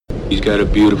He's got a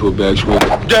beautiful backswing.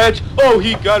 Oh,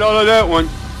 he got all of that one.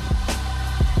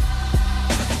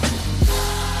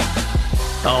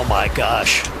 Oh my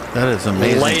gosh. That is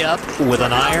amazing. Layup with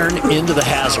an iron into the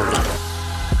hazard.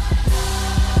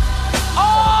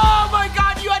 Oh my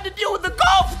God, you had to deal with the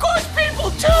golf course people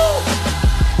too!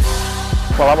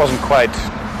 Well, that wasn't quite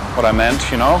what I meant,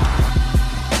 you know.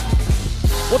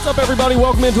 What's up, everybody?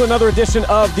 Welcome into another edition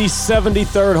of the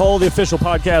 73rd Hole, the official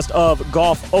podcast of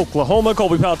Golf Oklahoma.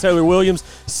 Colby Powell, Taylor Williams,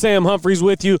 Sam Humphreys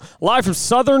with you, live from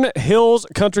Southern Hills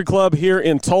Country Club here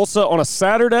in Tulsa on a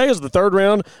Saturday as the third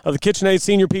round of the KitchenAid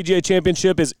Senior PGA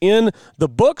Championship is in the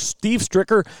books. Steve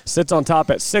Stricker sits on top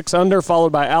at 6 under,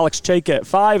 followed by Alex Cejka at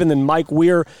 5, and then Mike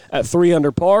Weir at 3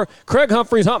 under par. Craig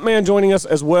Humphreys, Huntman, joining us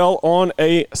as well on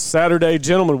a Saturday.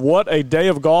 Gentlemen, what a day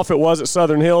of golf it was at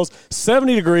Southern Hills.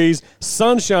 70 degrees,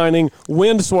 sun shining,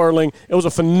 wind swirling. It was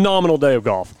a phenomenal day of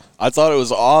golf. I thought it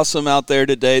was awesome out there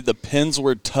today. The pins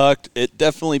were tucked. It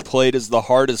definitely played as the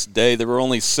hardest day. There were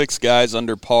only 6 guys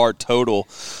under par total.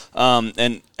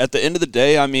 And at the end of the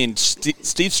day, I mean, Steve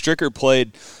Stricker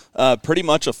played pretty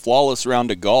much a flawless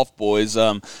round of golf, boys.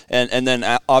 And then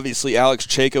obviously Alex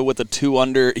Cejka with a 2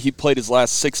 under. He played his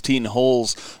last 16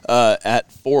 holes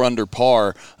at 4 under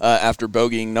par after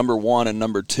bogeying number 1 and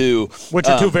number 2. Which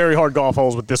are 2 very hard golf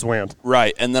holes with this wind.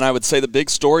 Right. And then I would say the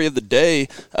big story of the day,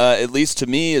 at least to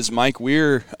me, is Mike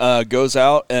Weir goes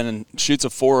out and shoots a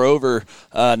 4 over.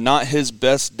 Not his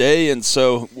best day. And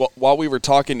so while we were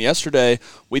talking yesterday,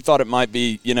 we thought it might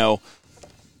be, you know,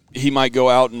 he might go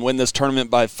out and win this tournament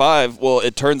by 5. Well,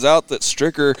 it turns out that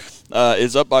Stricker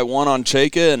is up by 1 on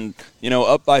Cejka and, you know,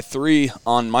 up by 3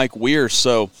 on Mike Weir.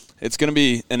 So it's going to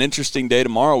be an interesting day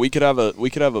tomorrow. We could have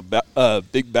a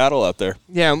big battle out there.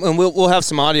 Yeah, and we'll have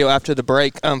some audio after the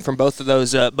break from both of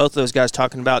those guys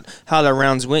talking about how their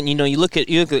rounds went. You know, you look at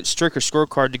Stricker's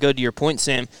scorecard to go to your point,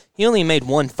 Sam. He only made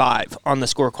 1-5 on the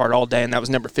scorecard all day, and that was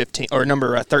number 15 or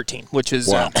number 13, which is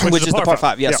which is the par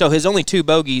 5. Yeah, so his only 2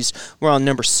 bogeys were on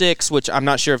number 6, which I'm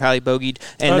not sure of how he bogeyed,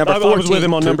 and number 14. I was with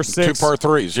him on number 6. 2 par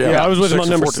 3s. Yeah, I was with him on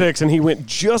number 6, and he went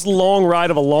just long right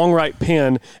of a long right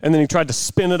pin, and then he tried to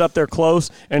spin it up there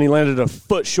close, and he landed a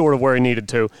foot short of where he needed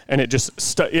to, and it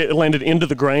just it landed into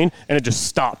the grain, and it just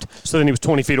stopped. So then he was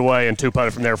 20 feet away and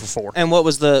 2-putted from there for 4. And what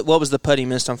was the putt he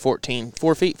missed on 14?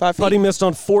 4 feet, 5 feet? Putt he missed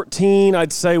on 14,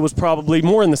 I'd say, was probably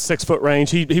more in the 6-foot range.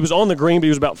 He was on the green, but he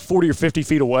was about 40 or 50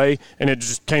 feet away, and it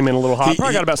just came in a little hot.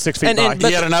 Probably got about 6 feet by.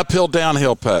 He had an uphill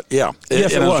downhill putt. Yeah,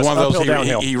 yes, it was one of those.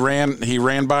 downhill. He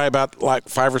ran by about like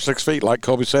 5 or 6 feet, like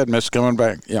Colby said, missed coming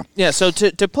back. Yeah. Yeah. So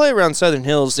to play around Southern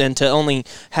Hills and to only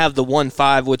have the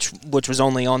 1-5, which was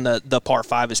only on the par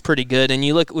 5, is pretty good. And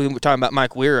you look, we were talking about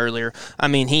Mike Weir earlier. I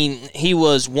mean, he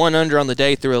was 1 under on the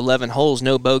day through 11 holes,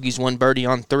 no bogeys, 1 birdie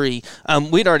on 3.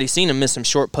 We'd already seen him miss some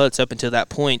short putts up until that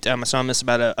point. I saw him miss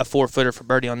about a 4-footer for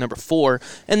birdie on number 4,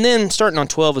 and then starting on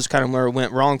 12 was kind of where it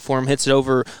went wrong for him. Hits it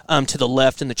over to the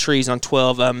left in the trees on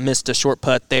 12. Missed a short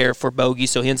putt there for bogey,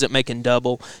 so he ends up making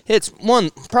double. Hits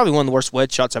probably one of the worst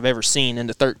wedge shots I've ever seen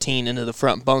into 13 into the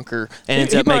front bunker, and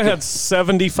ends up making. He might have had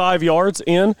 75 yards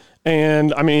in.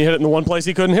 And, I mean, he hit it in the one place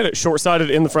he couldn't hit it,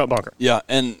 short-sided in the front bunker. Yeah,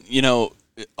 and, you know,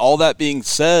 all that being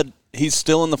said, he's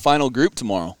still in the final group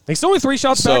tomorrow. He's only 3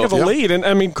 shots back of the lead. And,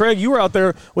 I mean, Craig, you were out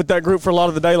there with that group for a lot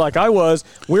of the day like I was.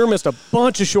 Weir missed a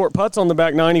bunch of short putts on the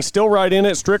back 9. He's still right in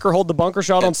it. Stricker hold the bunker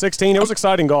shot on 16. It was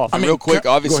exciting golf. I mean, real quick,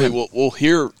 obviously, we'll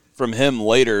hear from him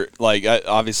later, like,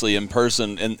 obviously in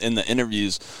person in the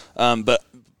interviews. But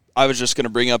I was just going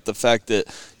to bring up the fact that,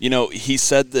 you know, he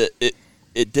said that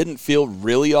it didn't feel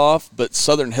really off, but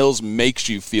Southern Hills makes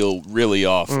you feel really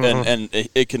off, and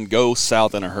it can go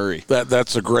south in a hurry.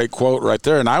 That's a great quote right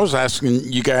there. And I was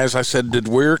asking you guys, I said, did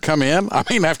Weir come in? I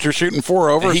mean, after shooting 4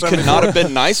 over. And he could not have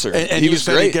been nicer. and he you was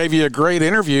said great. He gave you a great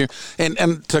interview.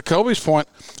 And to Kobe's point,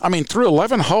 I mean, through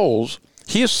 11 holes,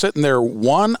 he is sitting there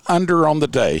 1 under on the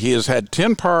day. He has had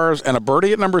 10 pars and a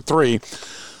birdie at number 3,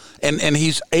 and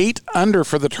he's 8 under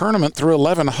for the tournament through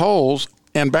 11 holes.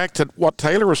 And back to what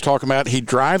Taylor was talking about, he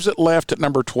drives it left at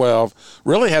number 12.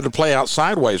 Really had to play out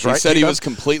sideways, right? He said he was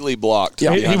completely blocked.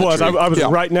 Yeah, he was. I was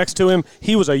right next to him.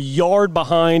 He was a yard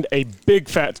behind a big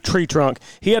fat tree trunk.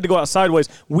 He had to go out sideways.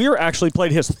 Weir actually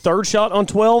played his 3rd shot on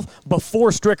 12 before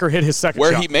Stricker hit his 2nd shot.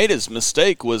 Where he made his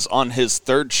mistake was on his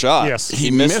 3rd shot. Yes.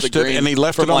 He missed it, and he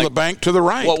left it on the bank to the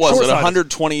right. What was it,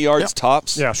 120 yards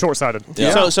tops? Yeah, short-sided.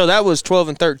 Yeah. So that was 12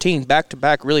 and 13,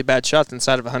 back-to-back really bad shots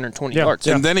inside of 120 yards.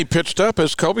 And then he pitched up,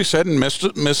 as Kobe said, and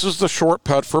misses the short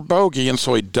putt for bogey, and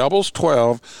so he doubles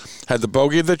 12. Had the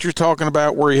bogey that you're talking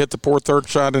about where he hit the poor 3rd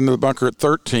shot into the bunker at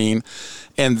 13,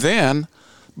 and then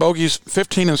bogeys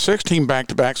 15 and 16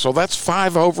 back-to-back, so that's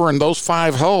 5 over in those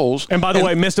 5 holes. And by the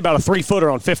way, missed about a 3-footer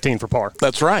on 15 for par.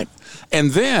 That's right. And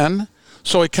then,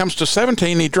 so he comes to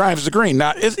 17, he drives the green.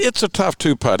 Now, it's a tough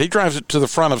 2-putt. He drives it to the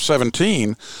front of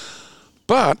 17,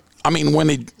 but I mean, when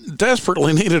he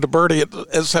desperately needed a birdie at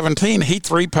 17, he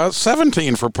 3-putts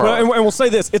 17 for par. Well, and we'll say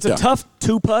this. It's a tough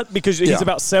 2-putt because he's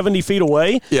about 70 feet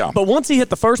away. Yeah. But once he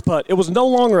hit the first putt, it was no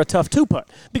longer a tough 2-putt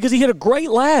because he hit a great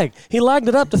lag. He lagged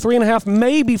it up to 3.5,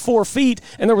 maybe 4 feet,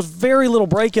 and there was very little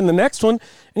break in the next one.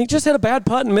 And he just hit a bad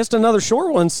putt and missed another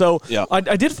short one. So I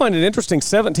did find it interesting.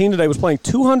 17 today was playing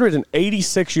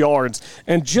 286 yards.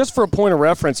 And just for a point of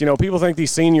reference, people think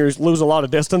these seniors lose a lot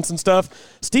of distance and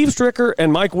stuff. Steve Stricker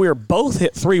and Mike Weir both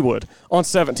hit 3-wood on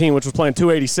 17, which was playing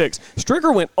 286.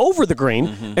 Stricker went over the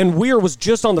green, and Weir was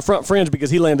just on the front fringe because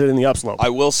he landed in the upslope. I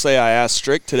will say I asked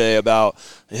Strick today about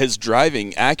his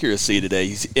driving accuracy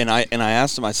today, and I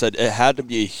asked him, I said, it had to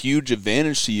be a huge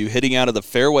advantage to you hitting out of the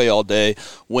fairway all day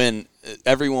when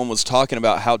everyone was talking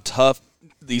about how tough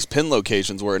these pin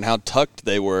locations were and how tucked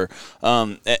they were.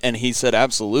 And he said,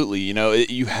 absolutely.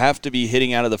 You have to be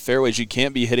hitting out of the fairways. You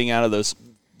can't be hitting out of those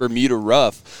Bermuda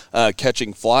rough,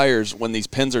 catching flyers when these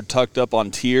pins are tucked up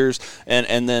on tiers.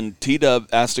 And then T-Dub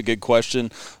asked a good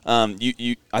question.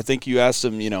 I think you asked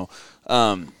him,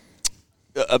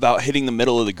 about hitting the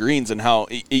middle of the greens and how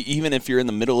even if you're in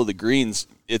the middle of the greens,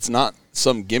 it's not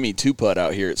some gimme 2-putt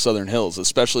out here at Southern Hills,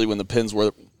 especially when the pins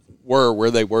were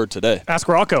where they were today. Ask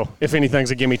Rocco if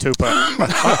anything's a gimme 2-putt.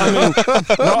 I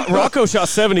mean, Rocco shot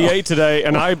 78 today,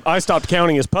 and I stopped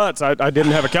counting his putts. I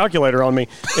didn't have a calculator on me.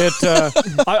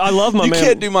 I love my man. You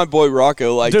can't do my boy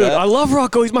Rocco like that. Dude, I love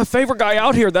Rocco. He's my favorite guy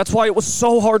out here. That's why it was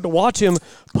so hard to watch him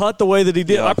putt the way that he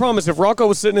did. Yeah. I promise if Rocco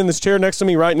was sitting in this chair next to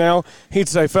me right now, he'd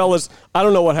say, fellas, I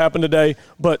don't know what happened today,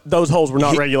 but those holes were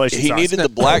not regulation size. He needed the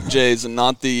black J's and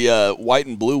not the white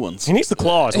and blue ones. He needs the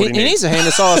claws. He needs a hand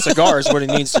of solid cigar is what he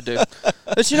needs to do.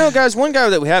 But guys, one guy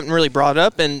that we haven't really brought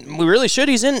up, and we really should,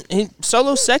 he's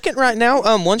solo second right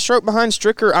now, 1 stroke behind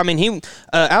Stricker. I mean,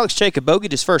 Alex Cejka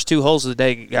bogeyed his first 2 holes of the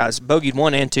day, guys. Bogeyed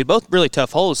 1 and 2, both really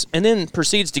tough holes, and then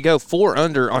proceeds to go 4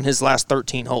 under on his last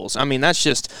 13 holes. I mean, that's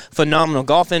just phenomenal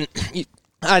golf. And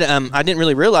I didn't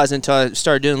really realize until I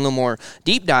started doing a little more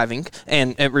deep diving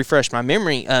and it refreshed my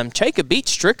memory. Cejka beat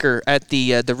Stricker at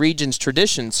the Regions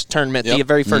Traditions tournament, the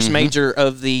very first major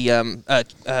of the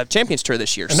Champions Tour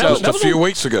this year. And that was a few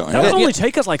weeks ago. That was only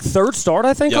Cejka's third start,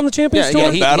 I think, on the Champions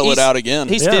Tour. Battle it out again.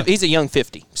 He's a young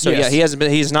 50, so he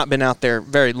has not been out there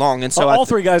very long. And so all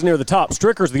 3 guys near the top.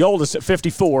 Stricker's the oldest at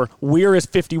 54, Weir is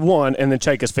 51, and then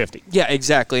Cejka's 50. Yeah,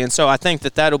 exactly. And so I think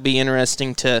that'll be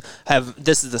interesting to have.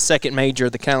 This is the second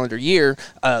major the calendar year.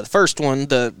 The first one,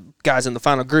 the guys in the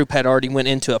final group had already went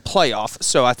into a playoff,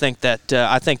 so I think that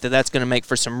that's going to make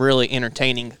for some really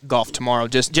entertaining golf tomorrow.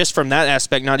 Just from that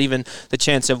aspect, not even the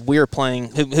chance of Weir playing,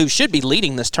 who should be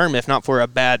leading this tournament if not for a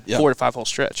bad 4 to 5 hole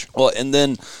stretch. Well, and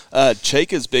then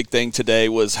Cejka's big thing today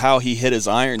was how he hit his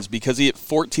irons because he hit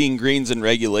 14 greens in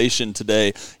regulation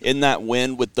today in that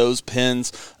wind with those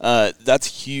pins.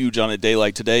 That's huge on a day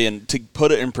like today, and to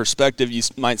put it in perspective, you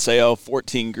might say,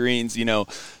 14 greens,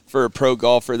 for a pro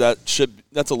golfer, that's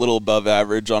a little above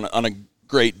average on a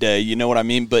great day. You know what I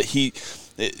mean? But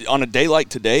on a day like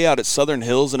today out at Southern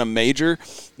Hills in a major,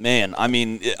 man, I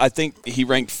mean, I think he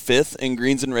ranked 5th in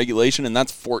greens in regulation, and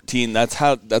that's 14. That's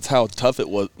how tough it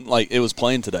was. Like it was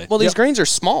playing today. Well, these greens are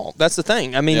small. That's the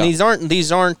thing. I mean, these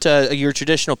aren't your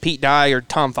traditional Pete Dye or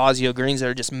Tom Fazio greens that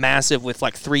are just massive with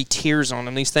like 3 tiers on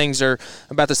them. These things are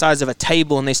about the size of a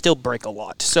table, and they still break a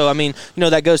lot. So I mean,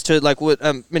 that goes to like what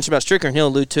I mentioned about Stricker, and he'll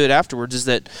allude to it afterwards. Is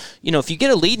that if you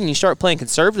get a lead and you start playing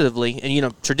conservatively,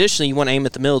 and traditionally you want to aim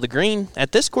at the middle of the green.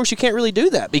 At this course, you can't really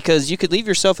do that because you could leave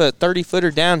yourself a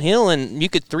 30-footer downhill and you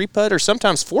could 3-putt or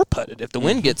sometimes 4-putt it if the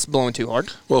wind gets blowing too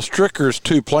hard. Well, Stricker's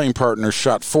 2 playing partners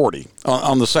shot 40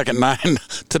 on the second 9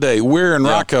 today. Weir and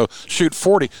Rocco shoot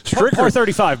 40. Stricker, par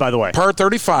 35, by the way. Par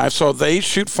 35, so they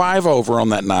shoot 5 over on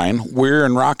that 9. Weir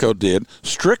and Rocco did.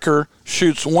 Stricker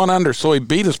shoots 1 under, so he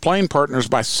beat his playing partners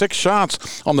by 6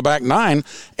 shots on the back 9.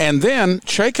 And then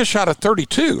Cejka shot a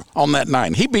 32 on that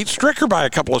 9. He beat Stricker by a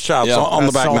couple of shots on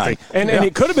the back salty. 9. And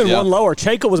it could have been one lower.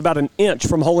 Cejka was about an inch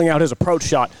from holding out his approach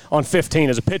shot on 15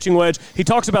 as a pitching wedge. He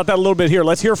talks about that a little bit here.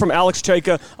 Let's hear from Alex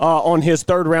Cejka on his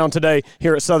 3rd round today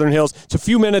here at Southern Hills. It's a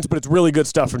few minutes, but it's really good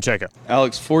stuff from Cejka.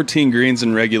 Alex, 14 greens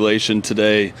in regulation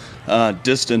today.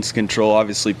 Distance control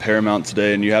obviously paramount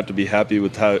today, and you have to be happy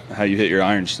with how you hit your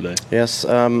irons today. Yes,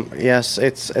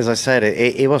 it's as I said,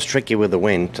 it was tricky with the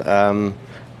wind.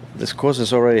 This course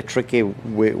is already tricky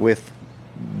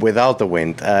without the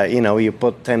wind. You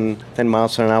put 10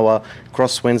 miles an hour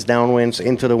crosswinds, downwinds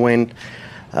into the wind.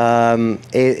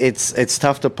 It's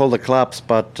tough to pull the clubs,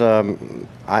 but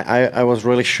I was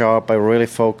really sharp. I really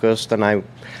focused, and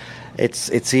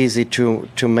it's easy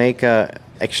to make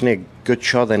actually a good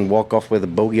shot and walk off with a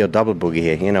bogey or double bogey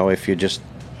here. You know, if you just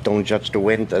don't judge the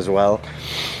wind as well.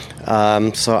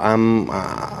 So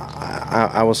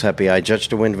I was happy. I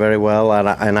judged the wind very well,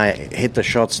 and I hit the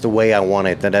shots the way I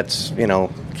wanted. And that's,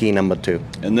 key number 2.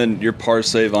 And then your par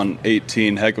save on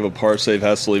 18, heck of a par save,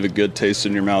 has to leave a good taste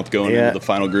in your mouth going into the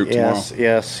final group tomorrow.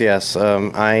 Yes.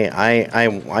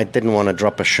 I didn't want to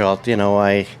drop a shot.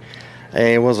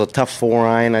 It was a tough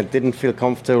 4-iron. I didn't feel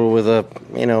comfortable with a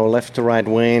left to right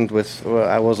wind.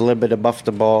 I was a little bit above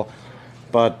the ball.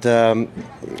 But,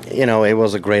 it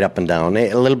was a great up and down.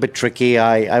 A little bit tricky.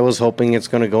 I was hoping it's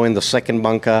going to go in the second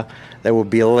bunker. That would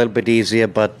be a little bit easier.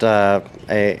 But,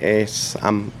 as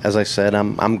I said,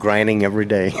 I'm grinding every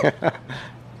day.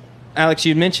 Alex,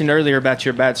 you mentioned earlier about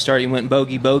your bad start. You went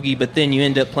bogey, but then you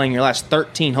end up playing your last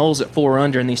 13 holes at 4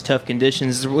 under in these tough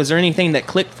conditions. Was there anything that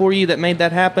clicked for you that made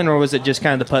that happen, or was it just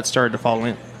kind of the putt started to fall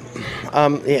in?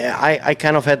 I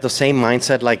kind of had the same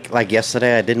mindset like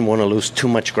yesterday. I didn't want to lose too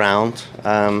much ground,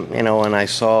 and I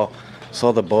saw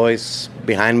the boys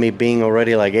behind me being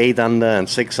already like 8 under and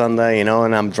 6 under, and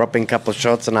I'm dropping a couple of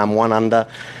shots and I'm 1 under.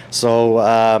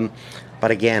 So, but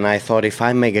again, I thought if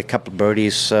I make a couple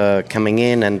birdies coming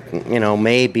in and,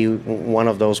 maybe one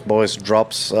of those boys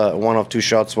drops 1 or 2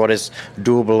 shots, what is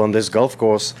doable on this golf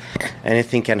course,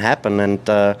 anything can happen.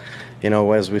 And,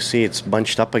 as we see, it's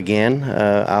bunched up again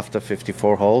after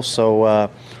 54 holes. So,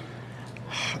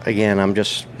 again, I'm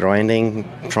just grinding,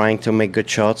 trying to make good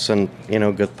shots and,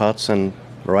 good putts and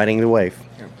riding the wave.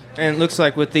 And it looks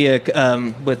like with the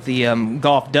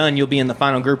golf done, you'll be in the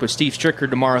final group with Steve Stricker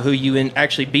tomorrow, who you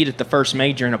actually beat at the first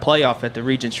major in a playoff at the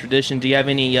Regents Tradition. Do you have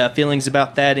any feelings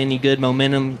about that? Any good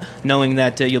momentum, knowing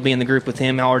that you'll be in the group with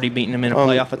him, already beating him in a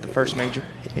playoff at the first major?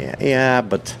 Yeah,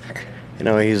 but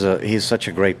he's such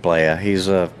a great player. He's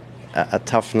a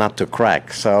tough nut to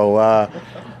crack. So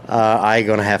I'm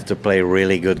gonna have to play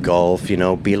really good golf.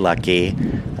 Be lucky.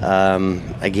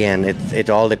 Again, it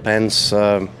all depends.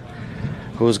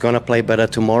 Who's going to play better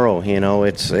tomorrow?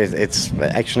 It's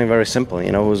actually very simple.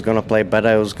 Who's going to play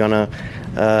better? Who's going to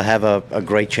have a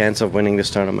great chance of winning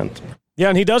this tournament? Yeah,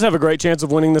 and he does have a great chance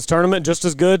of winning this tournament, just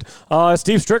as good as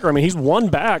Steve Stricker. I mean, he's 1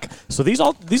 back. So these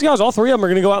guys, all 3 of them, are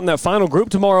going to go out in that final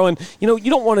group tomorrow. And, you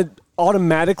don't want to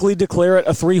automatically declare it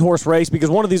a 3-horse race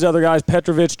because one of these other guys,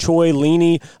 Petrovic, Choi,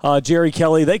 Leaney, Jerry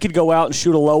Kelly, they could go out and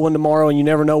shoot a low one tomorrow, and you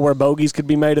never know where bogeys could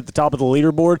be made at the top of the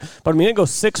leaderboard. But, I mean, it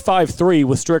goes 6-5-3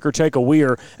 with Stricker, Cejka,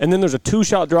 Weir, and then there's a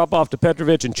 2-shot drop-off to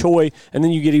Petrovic and Choi, and then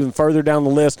you get even further down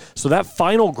the list. So that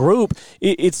final group,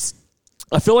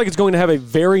 I feel like it's going to have a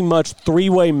very much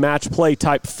 3-way match play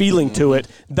type feeling to it.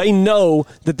 They know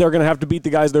that they're going to have to beat the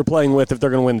guys they're playing with if they're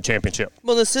going to win the championship.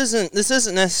 Well, this isn't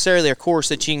necessarily a course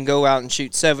that you can go out and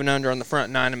shoot 7 under on the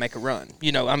front 9 and make a run.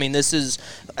 This is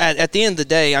at the end of the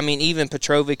day. Even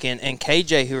Petrovic and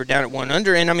KJ, who are down at 1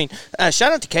 under, and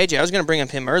shout out to KJ. I was going to bring up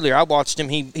him earlier. I watched him.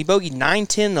 He bogeyed 9,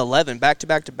 10, and 11 back to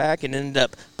back, and ended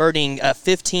up birdieing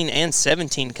 15 and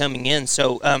 17 coming in.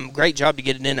 So great job to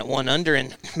get it in at 1 under,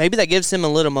 and maybe that gives him a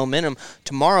little momentum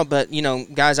tomorrow. But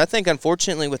guys, I think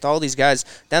unfortunately with all these guys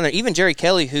down there, even Jerry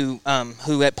Kelly, who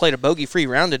had played a bogey-free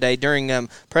round today during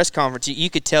press conference, you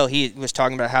could tell he was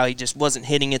talking about how he just wasn't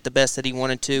hitting it the best that he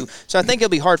wanted to. So I think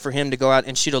it'll be hard for him to go out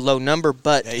and shoot a low number.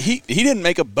 But he didn't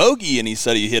make a bogey, and he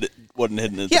said he wasn't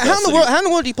hitting it. Yeah, how in the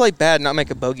world do you play bad and not make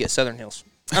a bogey at Southern Hills?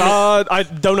 I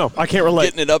don't know. I can't relate.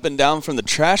 Getting it up and down from the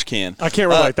trash can. I can't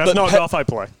relate. That's not golf I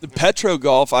play. The Petro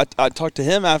golf, I talked to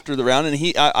him after the round,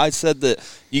 and I said that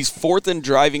he's 4th in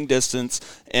driving distance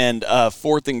and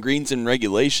 4th in greens in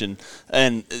regulation,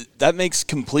 and that makes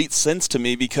complete sense to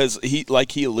me because he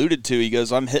alluded to, he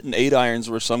goes, I'm hitting 8 irons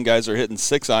where some guys are hitting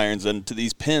 6 irons, and to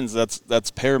these pins,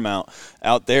 that's paramount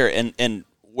out there, and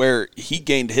where he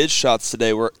gained his shots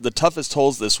today, where the toughest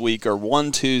holes this week are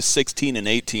 1, 2, 16, and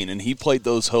 18, and he played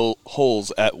those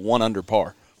holes at 1 under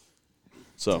par.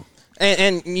 So.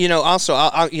 And also,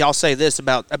 I'll say this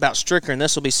about Stricker, and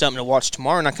this will be something to watch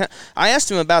tomorrow. And I asked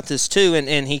him about this too,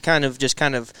 and he kind of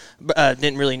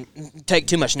didn't really take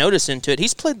too much notice into it.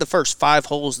 He's played the first 5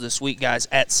 holes this week, guys,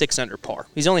 at 6 under par.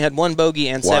 He's only had 1 bogey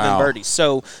and 7 birdies.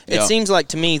 So it seems like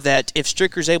to me that if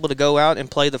Stricker's able to go out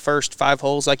and play the first 5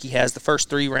 holes like he has the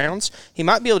first 3 rounds, he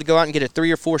might be able to go out and get a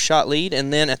 3 or 4 shot lead.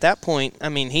 And then at that point, I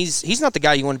mean, he's not the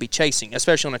guy you want to be chasing,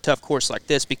 especially on a tough course like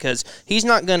this, because he's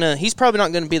probably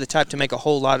not gonna be the type to make a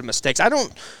whole lot of mistakes.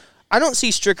 I don't see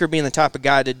Stricker being the type of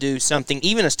guy to do something,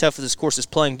 even as tough as this course is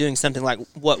playing, doing something like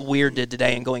what Weir did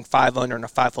today and going 5 under in a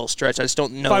 5-hole stretch. I just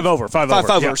don't know. 5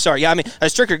 over. Sorry. Yeah, I mean, a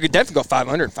Stricker could definitely go 5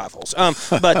 under in 5 holes.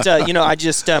 But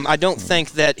I don't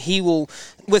think that he will.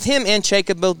 With him and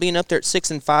Cejka both being up there at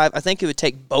 6 and 5, I think it would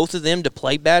take both of them to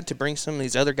play bad to bring some of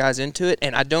these other guys into it.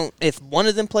 And if one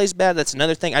of them plays bad, that's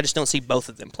another thing. I just don't see both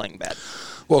of them playing bad.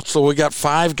 Well, so we got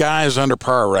 5 guys under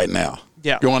par right now.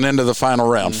 Yeah. Going into the final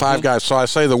round. 5 guys. So I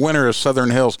say the winner is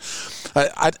Southern Hills.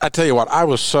 I tell you what, I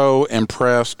was so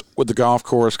impressed with the golf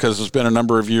course because it's been a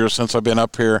number of years since I've been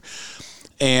up here.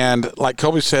 And like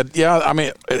Colby said, yeah, I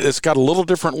mean, it's got a little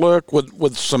different look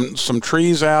with some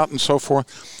trees out and so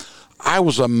forth. I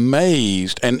was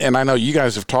amazed, and I know you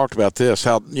guys have talked about this,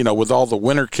 how, with all the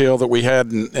winter kill that we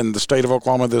had in the state of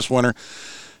Oklahoma this winter,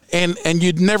 and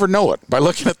you'd never know it by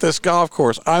looking at this golf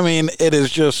course. I mean,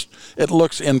 it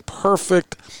looks in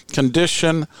perfect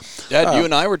condition. Dad, you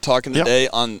and I were talking Yep. today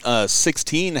on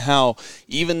 16 how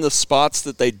even the spots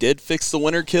that they did fix the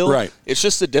winter kill, Right. it's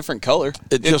just a different color.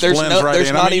 It just there's blends right there's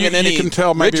in. not I mean, even any you can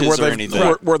tell maybe ridges where or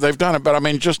anything. where they've done it, but I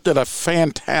mean, just did a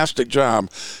fantastic job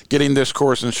getting this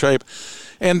course in shape.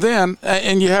 And then,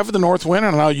 and you have the north wind,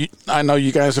 and I know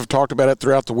you guys have talked about it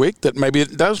throughout the week, that maybe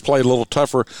it does play a little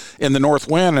tougher in the north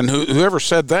wind, and whoever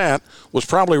said that was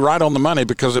probably right on the money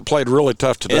because it played really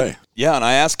tough today. And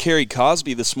I asked Kerry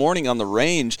Cosby this morning on the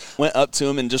range, went up to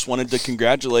him and just wanted to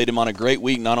congratulate him on a great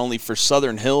week, not only for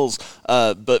Southern Hills,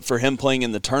 but for him playing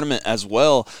in the tournament as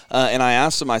well. And I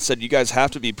asked him, I said, you guys have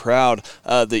to be proud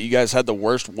that you guys had the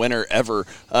worst winter ever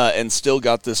and still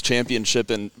got this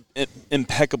championship in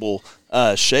impeccable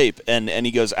shape. And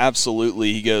he goes,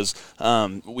 absolutely. He goes,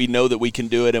 we know that we can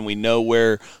do it, and we know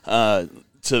where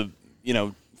to,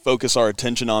 focus our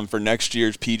attention on for next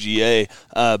year's PGA.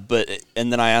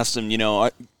 And then I asked him,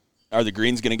 are the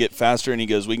greens going to get faster? And he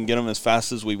goes, we can get them as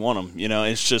fast as we want them.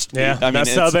 It's just,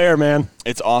 that's how they are, man.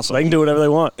 It's awesome. They can do whatever they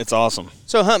want. It's awesome.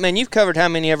 So, Hunt, man, you've covered how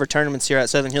many ever tournaments here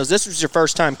at Southern Hills? This was your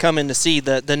first time coming to see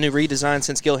the new redesign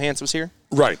since Gil Hance was here?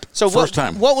 Right. So first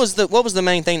time. What was the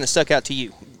main thing that stuck out to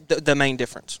you, the main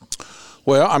difference?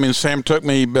 Well, I mean, Sam took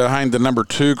me behind the number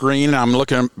 2 green. I'm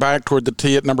looking back toward the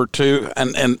tee at number 2,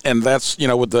 and that's,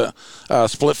 with the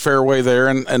split fairway there,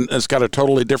 and it's got a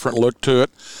totally different look to it.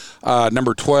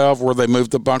 Number 12, where they moved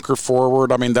the bunker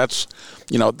forward. I mean, that's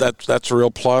a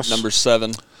real plus. Number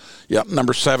 7. Yeah,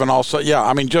 number 7 also. Yeah,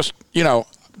 I mean, just,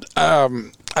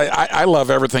 I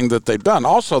love everything that they've done.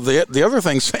 Also, the other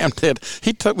thing Sam did,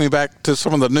 he took me back to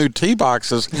some of the new tee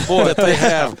boxes that they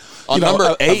have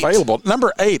number 8 available.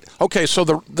 Number 8. Okay, so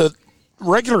the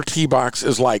regular tee box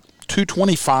is like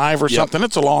 225 or something.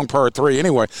 It's a long par 3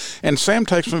 anyway. And Sam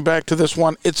takes me back to this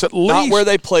one. It's at least not where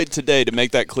they played today, to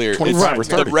make that clear. 25 or It's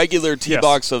 30. the regular tee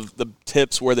box of the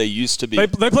tips where they used to be. They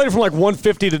played it from like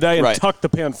 150 today and tucked the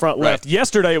pin front left.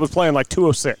 Yesterday it was playing like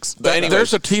 206. But anyways,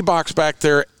 there's a tee box back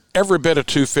there. Every bit of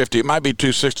 250. It might be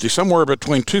 260, somewhere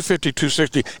between 250,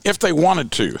 260, if they wanted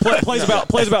to. Plays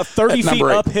about 30 feet 8.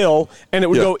 uphill, and it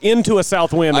would go into a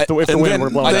south wind if the wind were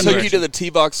blowing. I took you to the tee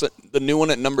box, the new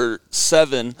one at number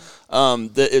 7,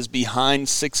 that is behind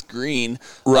 6th green.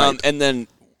 Right. And then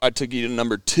I took you to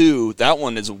number 2. That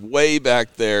one is way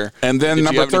back there. And then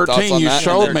number 13, you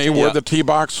showed me where the tee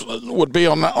box would be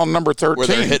on number 13. Where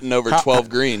they're hitting over 12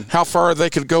 green. How far they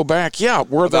could go back. Yeah,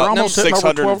 where they're almost hitting over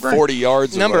 12 green. 640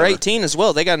 yards. Number 18 as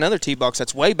well. They got another tee box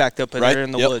that's way back up in there in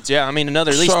the woods. Yeah, I mean,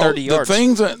 another at least 30 yards. The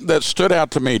things that stood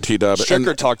out to me, T-Dub.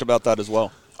 Stricker talked about that as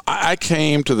well. I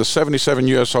came to the 77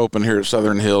 U.S. Open here at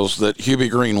Southern Hills, that Hubie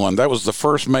Green won. That was the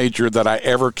first major that I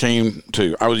ever came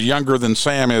to. I was younger than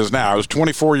Sam is now. I was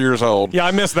 24 years old. Yeah,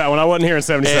 I missed that one. I wasn't here in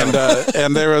 77.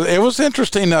 And it was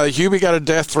interesting. Hubie got a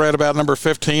death threat about number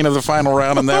 15 of the final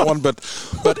round in that one. But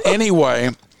anyway,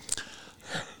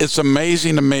 it's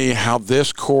amazing to me how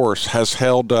this course has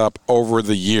held up over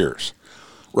the years.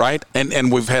 Right?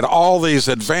 And we've had all these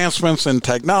advancements in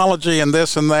technology and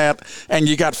this and that, and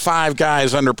you got 5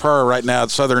 guys under par right now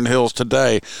at Southern Hills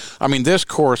today. I mean, this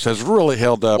course has really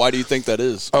held up. Why do you think that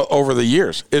is? Over the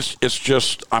years. It's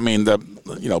just, I mean,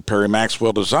 Perry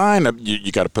Maxwell design,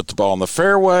 you got to put the ball in the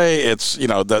fairway. It's,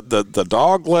 the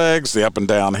dog legs, the up and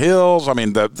down hills. I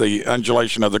mean, the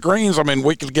undulation of the greens. I mean,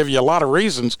 we could give you a lot of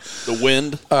reasons. The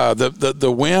wind.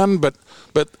 The wind, but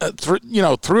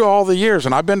through all the years,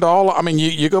 and I've been to all. I mean,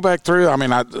 you go back through. I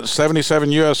mean,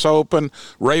 77 U.S. Open,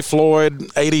 Ray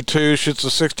Floyd, 82 shoots a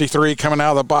 63 coming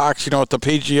out of the box. At the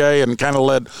PGA, and kind of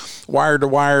led wire to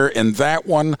wire in that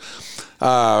one.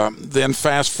 Then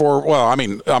fast forward. Well, I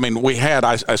mean,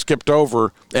 I skipped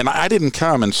over, and I didn't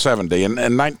come in 70. In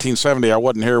 1970, I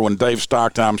wasn't here when Dave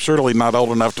Stockton. I'm surely not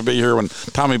old enough to be here when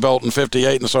Tommy Bolton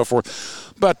 58 and so forth.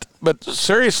 But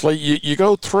seriously, you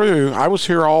go through. I was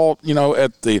here all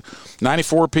at the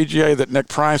 '94 PGA that Nick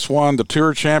Price won, the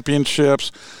Tour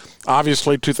Championships,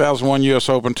 obviously 2001 U.S.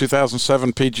 Open,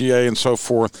 2007 PGA, and so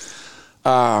forth.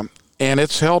 And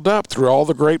it's held up through all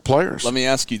the great players. Let me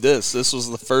ask you this: this was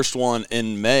the first one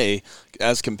in May,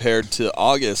 as compared to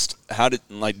August. How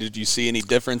did you see any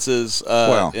differences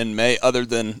in May other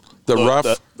than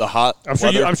the hot?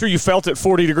 I'm sure you felt it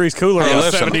 40 degrees cooler. Hey,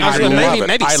 listen, 70 I degrees. love it.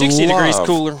 Maybe 60 degrees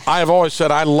cooler. I have always said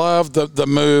I love the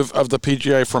move of the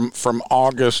PGA from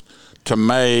August to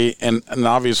May, and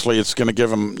obviously it's going to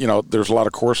give them, there's a lot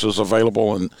of courses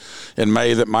available in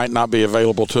May that might not be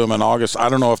available to them in August. I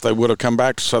don't know if they would have come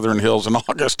back to Southern Hills in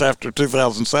August after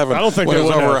 2007. I don't think when they it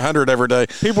was would over have. 100 every day.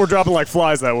 People were dropping like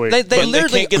flies that week. They They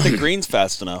literally can't get the greens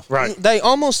fast enough. Right. They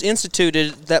almost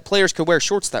instituted that players could wear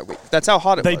shorts that week. That's how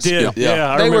hot it They was. did.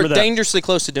 Yeah, I They remember were that. dangerously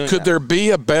close to doing Could that. there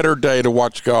be a better day to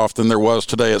watch golf than there was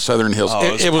today at Southern Hills? Oh,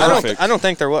 it was perfect. I don't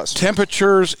think there was.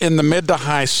 temperatures in the mid to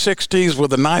high 60s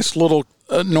with a nice little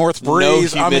north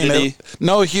breeze. No humidity.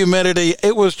 No humidity.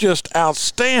 It was just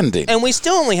outstanding. And we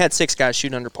still only had 6 guys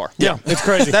shoot under par. Yeah, it's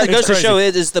crazy. That It's goes to crazy. show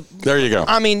it is the. There you go.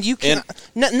 I mean, you can.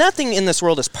 Nothing in this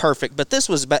world is perfect, but this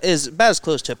was about as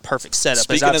close to a perfect setup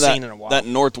Speaking as I've of seen in a while. that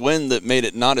north wind that made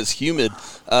it not as humid,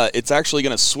 it's actually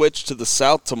going to switch to the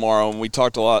south tomorrow, and we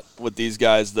talked a lot with these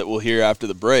guys that we'll hear after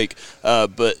the break.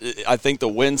 But I think the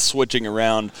wind switching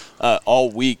around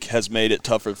all week has made it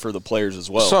tougher for the players as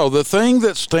well. So the thing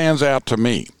that stands out to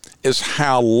me is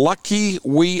how lucky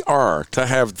we are to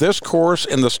have this course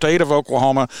in the state of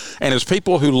Oklahoma. And as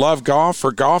people who love golf,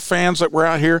 for golf fans that were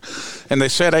out here, and they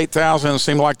said 8,000, it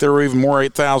seemed like there were even more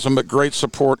 8,000, but great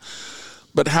support.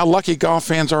 But how lucky golf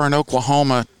fans are in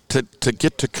Oklahoma to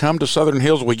get to come to Southern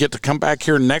Hills. We get to come back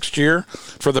here next year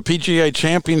for the PGA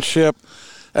Championship.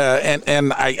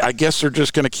 And I guess they're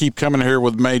just going to keep coming here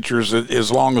with majors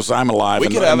as long as I'm alive,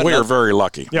 and we are very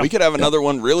lucky. We could have another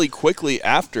one really quickly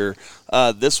after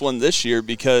this one this year,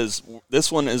 because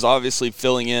this one is obviously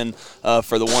filling in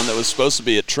for the one that was supposed to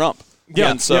be at Trump.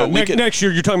 Yeah, and so next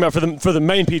year you're talking about for the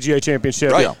main PGA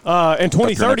Championship. Right. And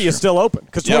 2030 is still open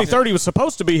because 2030 was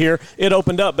supposed to be here. It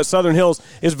opened up, but Southern Hills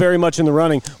is very much in the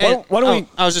running. Why don't we?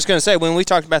 I was just going to say, when we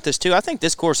talked about this too, I think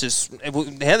this course is.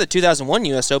 They had the 2001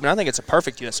 U.S. Open. I think it's a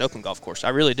perfect U.S. Open golf course. I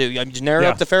really do. You just narrow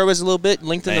up the fairways a little bit,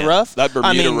 lengthen the rough. That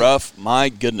Bermuda rough, my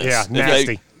goodness. Yeah,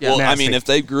 nasty. I mean, if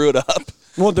they grew it up.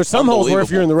 Well, there's some holes where if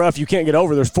you're in the rough, you can't get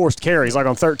over. There's forced carries. Like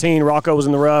on 13, Rocco was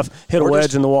in the rough, hit a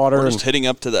wedge in the water. Or just hitting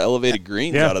up to the elevated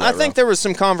greens out of that I think there was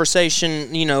some conversation,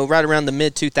 right around the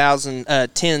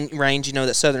mid-2010 range,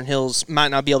 that Southern Hills might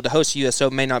not be able to host a U.S.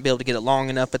 Open, may not be able to get it long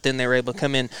enough, but then they were able to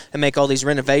come in and make all these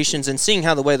renovations. And seeing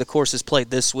how the way the course is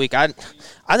played this week, I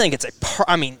think it's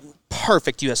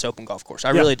perfect U.S. Open golf course.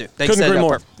 I really do. Couldn't agree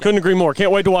more. Couldn't agree more. Can't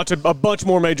wait to watch a bunch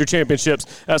more major championships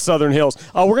at Southern Hills.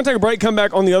 We're going to take a break, come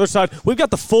back on the other side. We've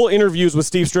got the full interviews with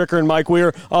Steve Stricker and Mike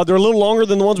Weir. They're a little longer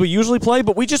than the ones we usually play,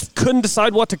 but we just couldn't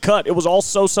decide what to cut. It was all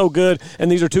so good, and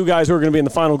these are two guys who are going to be in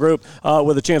the final group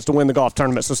with a chance to win the golf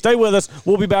tournament. So stay with us.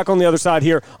 We'll be back on the other side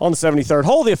here on the 73rd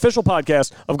Hole, the official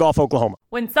podcast of Golf Oklahoma.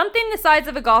 When something the size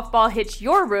of a golf ball hits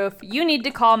your roof, you need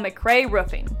to call McRae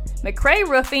Roofing. McRae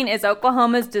Roofing is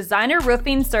Oklahoma's designer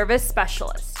roofing service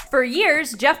specialist. For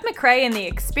years, Jeff McRae and the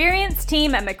experienced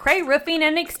team at McRae Roofing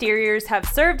and Exteriors have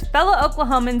served fellow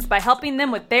Oklahomans by helping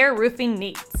them with their roofing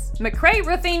needs. McRae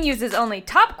Roofing uses only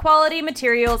top quality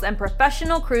materials and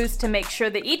professional crews to make sure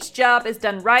that each job is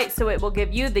done right, so it will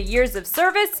give you the years of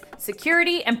service,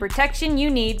 security, and protection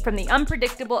you need from the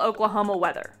unpredictable Oklahoma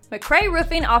weather. McRae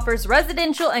Roofing offers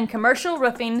residential and commercial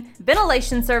roofing,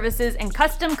 ventilation services, and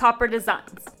custom copper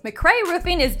designs. McRae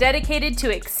Roofing is dedicated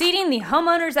to exceeding the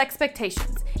homeowner's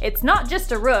expectations. It's not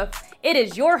just a roof, it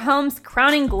is your home's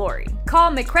crowning glory.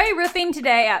 Call McRae Roofing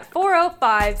today at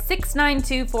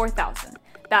 405-692-4000.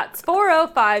 That's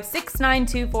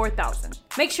 405-692-4000.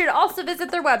 Make sure to also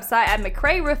visit their website at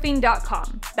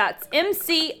mcrayroofing.com. That's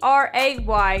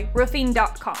MCRAY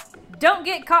roofing.com. Don't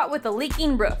get caught with a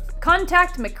leaking roof.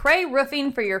 Contact McRae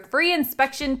Roofing for your free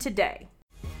inspection today.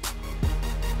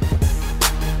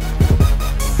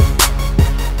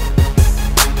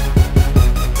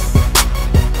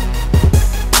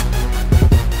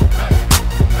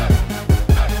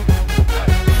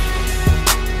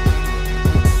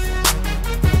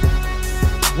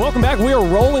 Welcome back. We are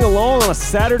rolling along on a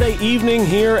Saturday evening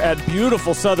here at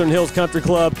beautiful Southern Hills Country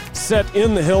Club, set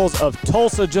in the hills of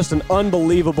Tulsa. Just an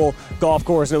unbelievable golf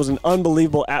course, and it was an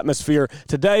unbelievable atmosphere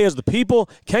today as the people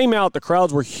came out. The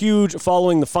crowds were huge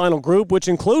following the final group, which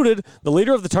included the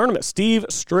leader of the tournament, Steve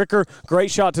Stricker. Great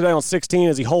shot today on 16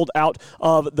 as he holed out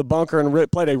of the bunker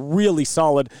and played a really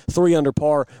solid 3-under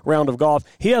par round of golf.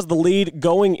 He has the lead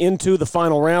going into the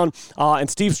final round,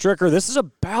 and Steve Stricker, this is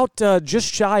about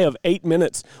just shy of 8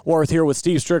 minutes worth here with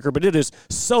Steve Stricker, but it is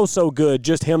so good.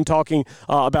 Just him talking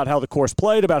about how the course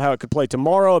played, about how it could play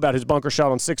tomorrow, about his bunker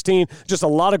shot on 16. Just a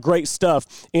lot of great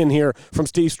stuff in here from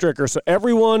Steve Stricker. So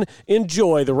everyone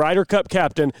enjoy the Ryder Cup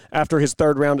captain after his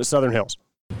third round at Southern Hills.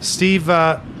 Steve,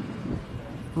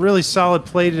 really solid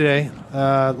play today.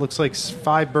 Looks like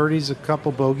 5 birdies, a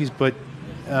couple bogeys, but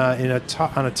on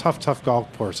a tough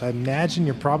golf course. I imagine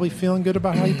you're probably feeling good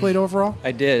about how you played overall?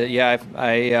 I did, yeah.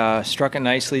 I struck it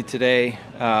nicely today,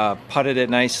 putted it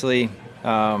nicely.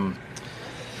 The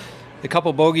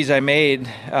couple bogeys I made,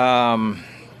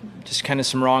 just kind of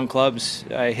some wrong clubs.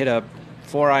 I hit a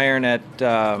 4-iron at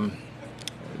the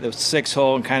 6th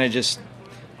hole and kind of just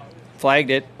flagged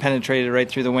it, penetrated right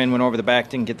through the wind, went over the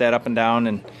back, didn't get that up and down.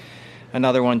 And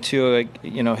another one, too, hit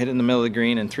it in the middle of the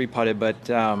green and 3-putted.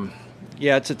 But,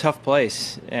 yeah, it's a tough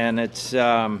place, and it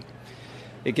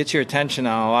gets your attention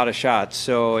on a lot of shots.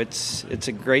 So it's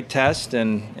a great test,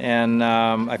 and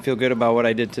I feel good about what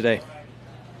I did today.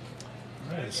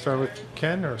 All right, let's start with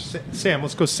Ken or Sam.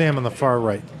 Let's go Sam on the far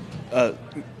right.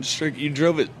 Strick, you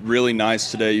drove it really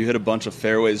nice today. You hit a bunch of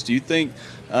fairways. Do you think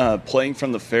playing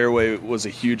from the fairway was a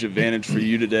huge advantage for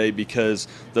you today because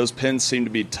those pins seem to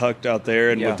be tucked out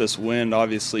there, and with this wind,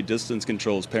 obviously distance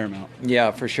control is paramount? Yeah,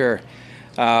 for sure.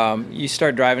 You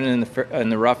start driving in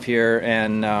the rough here,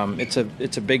 and it's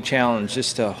a big challenge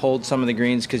just to hold some of the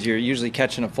greens because you're usually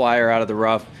catching a flyer out of the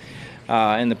rough,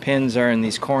 and the pins are in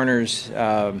these corners.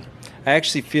 I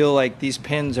actually feel like these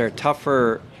pins are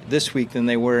tougher this week than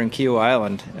they were in Kiowa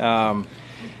Island.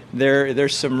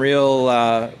 There's some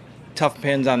real tough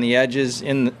pins on the edges,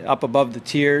 up above the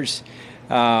tiers.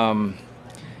 So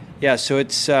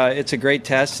it's a great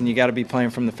test, and you got to be playing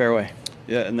from the fairway.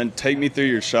 Yeah, and then take me through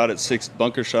your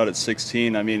bunker shot at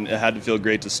 16. I mean, it had to feel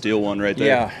great to steal one right there.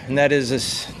 Yeah, and that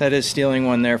is stealing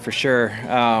one there for sure.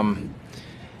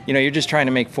 You're just trying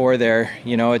to make 4 there.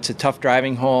 It's a tough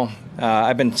driving hole.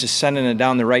 I've been just sending it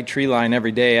down the right tree line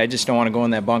every day. I just don't want to go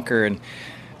in that bunker. And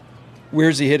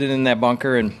Weirsy hit it in that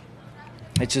bunker, and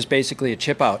it's just basically a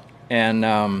chip out.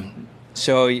 And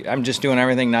so I'm just doing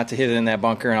everything not to hit it in that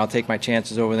bunker, and I'll take my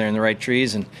chances over there in the right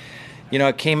trees. And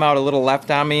it came out a little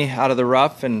left on me out of the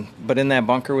rough, but in that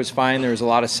bunker was fine. There was a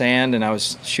lot of sand, and I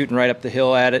was shooting right up the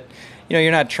hill at it.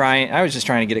 You're not trying. I was just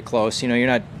trying to get it close. You're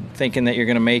not thinking that you're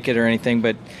going to make it or anything,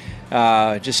 but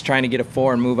just trying to get a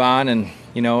 4 and move on, and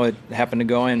it happened to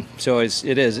go in. So it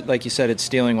is, like you said, it's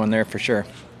stealing one there for sure.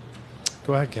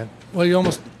 Go ahead, Ken. Well, you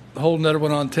almost holding that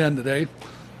one on 10 today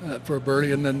for a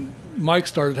birdie, and then Mike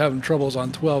started having troubles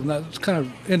on 12, and that's kind of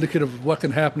indicative of what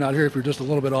can happen out here if you're just a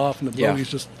little bit off and the bogeys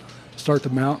just start to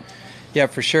mount. Yeah,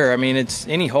 for sure. I mean, it's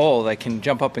any hole that can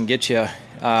jump up and get you.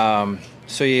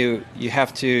 So you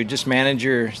have to just manage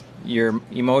your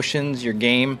emotions, your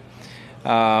game,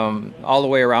 all the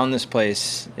way around this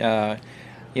place. I've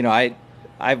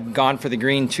gone for the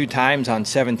green 2 times on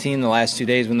 17 the last 2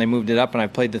 days when they moved it up, and I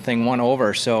played the thing 1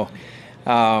 over. So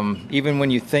even when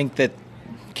you think that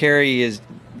Carey is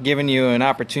giving you an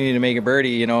opportunity to make a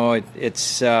birdie,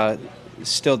 it's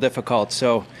still difficult.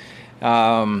 So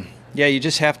you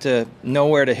just have to know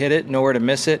where to hit it, know where to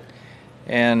miss it,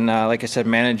 and like I said,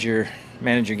 manage your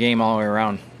game all the way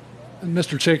around. And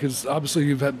Mr. Cejka, obviously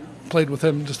you've played with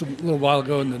him just a little while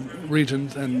ago in the region,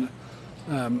 and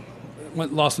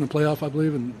lost in the playoff, I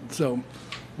believe. And so,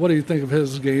 what do you think of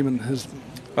his game and his?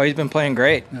 Oh, he's been playing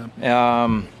great.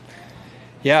 Yeah.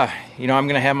 I'm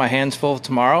going to have my hands full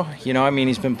tomorrow.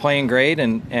 He's been playing great,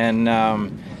 and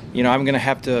I'm going to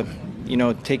have to,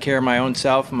 take care of my own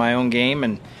self and my own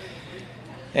game,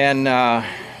 and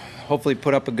hopefully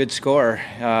put up a good score,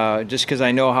 just because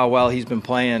I know how well he's been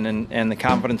playing, and the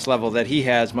confidence level that he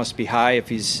has must be high if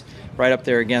he's right up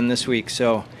there again this week.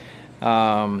 So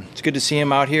it's good to see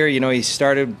him out here. He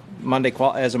started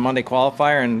as a Monday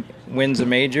qualifier and wins a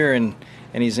major, and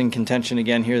he's in contention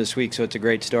again here this week, so it's a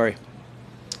great story.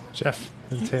 Jeff?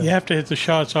 You have to hit the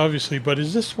shots, obviously, but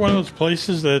is this one of those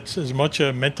places that's as much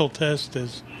a mental test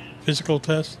as physical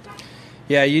test?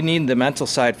 Yeah, you need the mental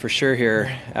side for sure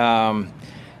here. And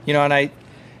I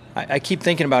keep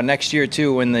thinking about next year,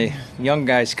 too, when the young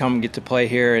guys come and get to play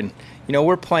here. And,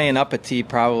 we're playing up a tee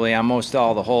probably on most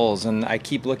all the holes. And I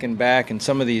keep looking back, and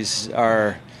some of these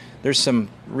are there's some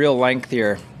real length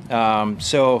here.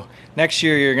 So next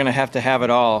year you're going to have it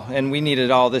all, and we need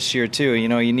it all this year too. You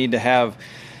know, you need to have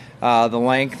the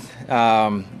length.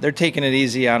 They're taking it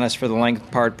easy on us for the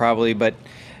length part probably, but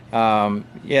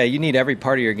you need every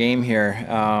part of your game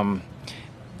here.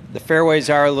 The fairways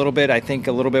are a little bit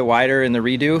wider in the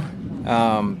redo,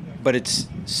 but it's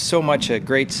so much a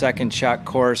great second shot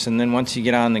course, and then once you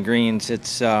get on the greens,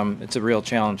 it's a real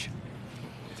challenge.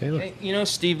 Hey, you know,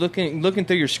 Steve, looking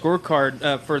through your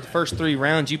scorecard for the first 3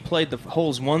 rounds, you played the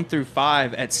holes 1 through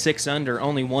 5 at 6 under,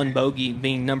 only 1 bogey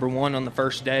being number 1 on the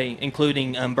first day,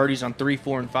 including birdies on 3,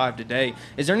 4, and 5 today.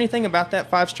 Is there anything about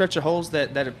that 5 stretch of holes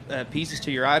that pieces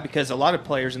to your eye? Because a lot of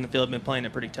players in the field have been playing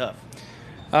it pretty tough.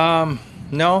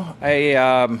 No,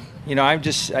 I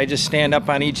just stand up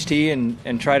on each tee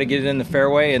and try to get it in the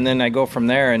fairway, and then I go from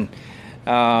there. And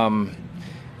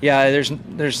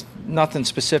there's nothing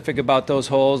specific about those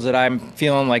holes that I'm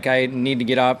feeling like I need to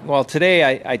get off. Well,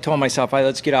 today I told myself,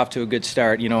 let's get off to a good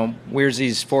start. You know,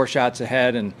 Weirsy's 4 shots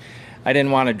ahead, and I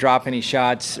didn't want to drop any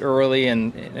shots early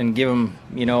and give him,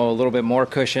 you know, a little bit more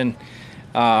cushion.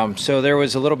 So there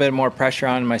was a little bit more pressure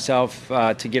on myself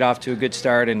to get off to a good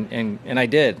start, and I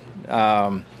did.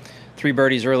 3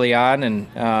 birdies early on, and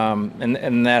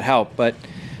that helped. But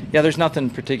yeah, there's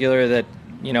nothing particular that,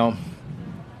 you know,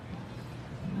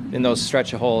 in those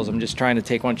stretch of holes. I'm just trying to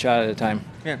take one shot at a time.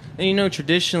 Yeah, and you know,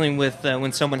 traditionally with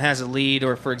when someone has a lead,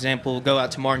 or for example, go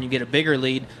out tomorrow and you get a bigger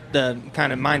lead, the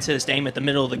kind of mindset is to aim at the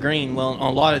middle of the green. Well, on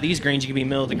a lot of these greens, you can be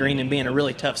middle of the green and be in a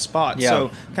really tough spot. Yeah.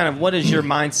 So, kind of, what is your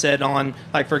mindset on,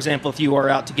 like, for example, if you are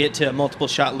out to get to a multiple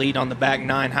shot lead on the back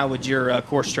 9, how would your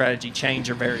course strategy change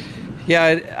or vary?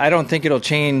 Yeah, I don't think it'll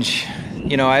change.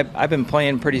 You know, I've been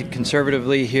playing pretty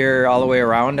conservatively here all the way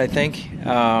around, I think.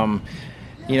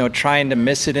 You know, trying to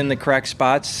miss it in the correct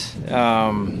spots.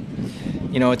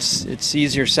 You know, it's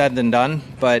easier said than done,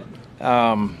 but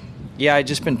I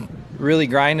just been really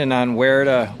grinding on where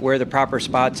the proper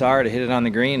spots are to hit it on the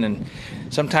green, and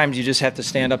sometimes you just have to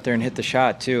stand up there and hit the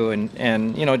shot too.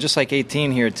 And you know, just like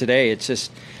 18 here today, it's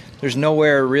just there's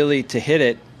nowhere really to hit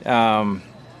it.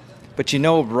 But you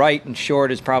know, right and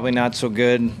short is probably not so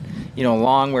good. You know,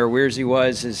 long where Weirzy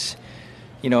was is,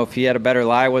 you know, if he had a better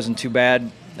lie, wasn't too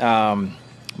bad.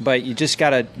 But you just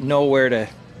got to know where to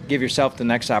give yourself the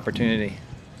next opportunity.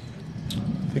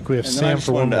 I think we have Sam I just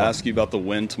for one wanted to more. ask you about the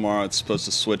wind tomorrow. It's supposed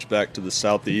to switch back to the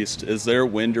southeast. Is there a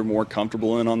wind you're more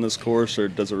comfortable in on this course, or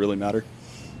does it really matter?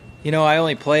 You know, I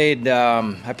only played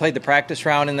I played the practice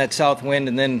round in that south wind,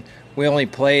 and then we only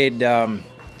played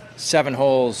 7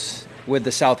 holes with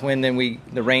the south wind. Then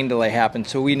the rain delay happened,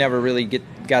 so we never really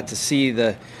got to see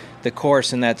the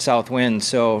course in that south wind.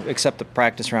 So except the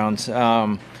practice rounds.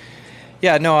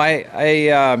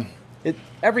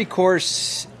 Every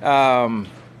course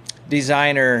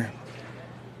designer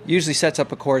usually sets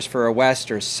up a course for a west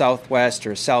or southwest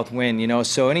or south wind, you know.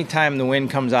 So anytime the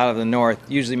wind comes out of the north,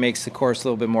 usually makes the course a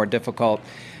little bit more difficult.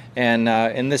 And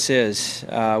this is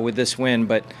with this wind,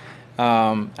 but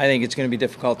I think it's going to be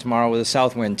difficult tomorrow with a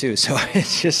south wind too. So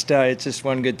it's just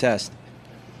one good test.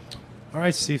 All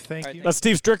right, Steve, thank you. That's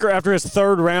Steve Stricker after his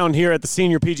 3rd round here at the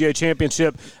Senior PGA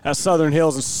Championship at Southern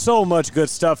Hills, and so much good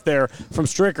stuff there from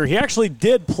Stricker. He actually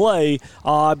did play,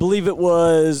 I believe it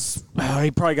was,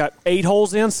 he probably got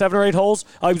 7 or 8 holes.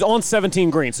 He was on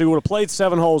 17 greens, so he would have played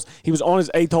 7 holes. He was on his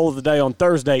 8th hole of the day on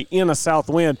Thursday in a south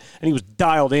wind, and he was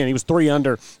dialed in. He was 3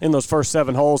 under in those first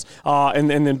 7 holes, and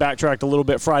then backtracked a little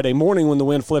bit Friday morning when the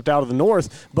wind flipped out of the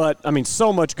north. But, I mean,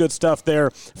 so much good stuff there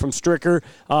from Stricker.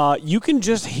 You can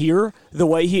just hear the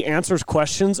way he answers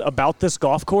questions about this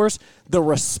golf course, the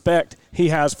respect he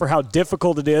has for how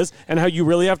difficult it is and how you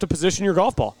really have to position your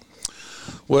golf ball.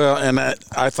 Well, and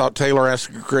I thought Taylor asked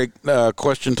a great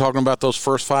question talking about those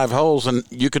first 5 holes, and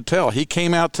you could tell he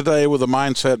came out today with a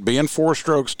mindset, being 4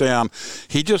 strokes down,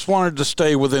 he just wanted to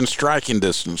stay within striking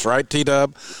distance, right,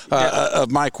 T-Dub,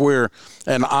 of Mike Weir,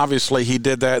 and obviously he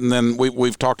did that, and then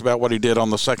we've talked about what he did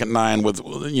on the second 9 with,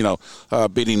 you know,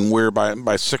 beating Weir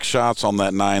by 6 shots on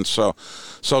that 9. So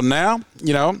now,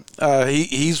 you know,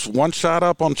 he's 1 shot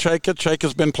up on Cejka.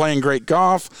 Cejka's been playing great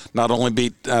golf, not only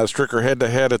beat Stricker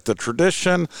head-to-head at the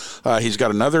Tradition, he's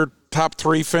got another top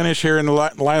 3 finish here in the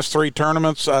last 3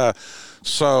 tournaments. But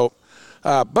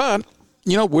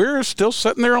We're still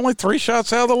sitting there only 3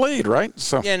 shots out of the lead, right?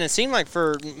 So yeah, and it seemed like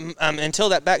for until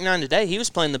that back nine today, he was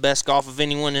playing the best golf of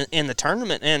anyone in the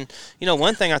tournament. And,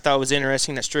 one thing I thought was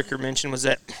interesting that Stricker mentioned was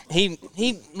that he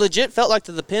legit felt like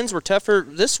the pins were tougher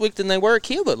this week than they were at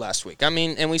Kiowa last week. I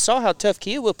mean, and we saw how tough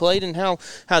Kiowa played and how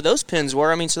those pins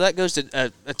were. I mean, so that goes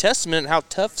to a testament how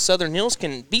tough Southern Hills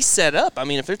can be set up. I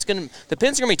mean, if the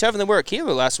pins are going to be tougher than they were at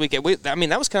Kiowa last week, that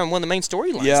was kind of one of the main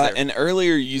storylines there. And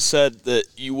earlier you said that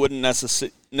you wouldn't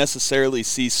necessarily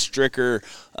see Stricker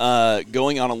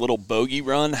going on a little bogey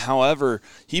run. However,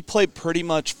 he played pretty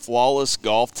much flawless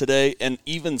golf today and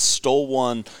even stole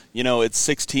one, at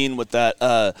 16 with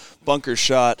that bunker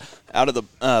shot out of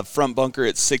the front bunker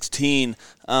at 16.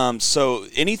 So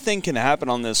anything can happen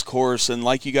on this course. And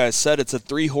like you guys said, it's a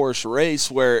 3-horse race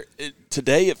where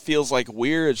today it feels like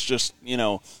Weir is just,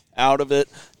 out of it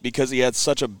because he had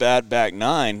such a bad back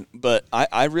nine. But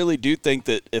I really do think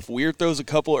that if Weir throws a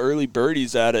couple early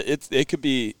birdies at it, it could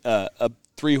be a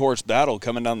 3-horse battle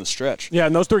coming down the stretch. Yeah,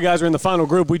 and those 3 guys are in the final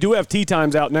group. We do have tee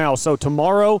times out now. So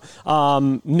tomorrow,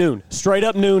 noon, straight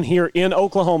up noon here in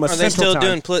Oklahoma. Are they still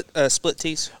time. doing split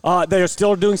tees? They are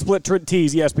still doing split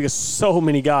tees, yes, because so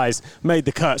many guys made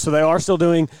the cut. So they are still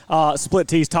doing split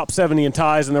tees, top 70 in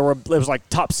ties, and it was like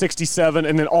top 67,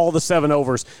 and then all the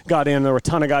 7-overs got in. There were a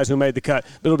ton of guys who made the cut.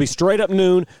 But it'll be straight up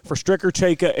noon for Stricker,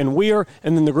 Cejka, and Weir,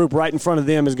 and then the group right in front of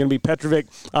them is going to be Petrovic,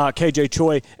 KJ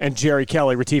Choi, and Jerry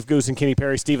Kelly, Retief Goose, and Kenny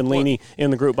Perry, Stephen Leaney in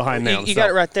the group behind them. You got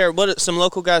it right there. Some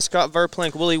local guys, Scott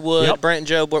Verplank, Willie Wood, Brant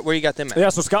Job, where you got them at? Yeah,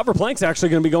 so Scott Verplank's actually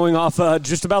going to be going off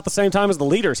just about the same time as the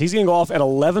leaders. He's going to go off at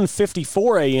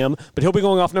 11:54 a.m., but he'll be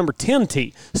going off number 10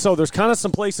 tee. So there's kind of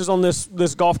some places on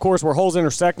this golf course where holes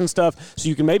intersect and stuff, so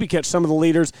you can maybe catch some of the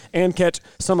leaders and catch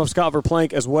some of Scott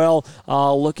Verplank as well.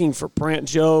 Looking for Brant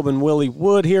Job and Willie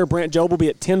Wood here. Brant Job will be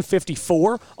at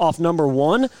 10:54 off number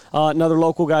 1. Another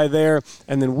local guy there.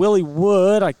 And then Willie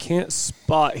Wood, I can't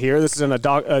spot here. This is in a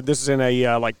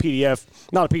like PDF,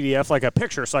 not a PDF, like a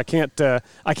picture. So I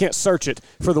can't search it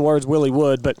for the words Willie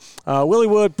Wood. But Willie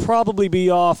Wood probably be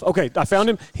off. Okay, I found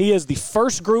him. He is the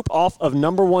first group off of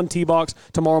number 1 tee box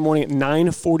tomorrow morning at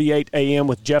 9:48 a.m.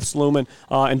 with Jeff Sluman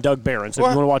and Doug Barron. So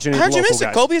if you want to watch any of the local local guys. How'd you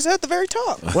miss it? Colby is at the very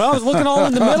top. Well, I was looking all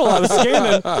in the middle. I was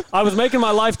scanning. I was making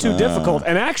my life too difficult.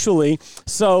 And actually,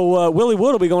 Willie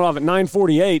Wood will be going off at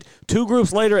 9:48. 2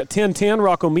 groups later at 10:10,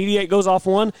 Rocco Mediate goes off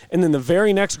 1. And then the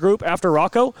very next group after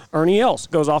Rocco, Ernie Els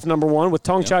goes off number 1 with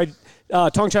Tongchai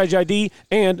Jaidi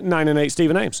and 9-8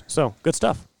 Stephen Ames. So, good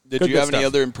stuff. Did you have any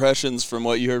other impressions from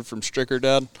what you heard from Stricker,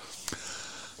 Dad?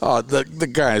 The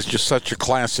guy is just such a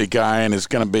classy guy, and it's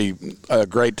going to be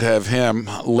great to have him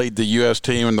lead the U.S.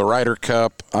 team in the Ryder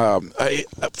Cup.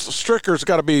 Stricker's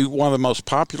got to be one of the most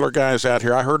popular guys out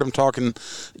here. I heard him talking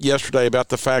yesterday about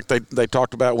the fact they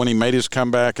talked about when he made his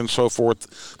comeback and so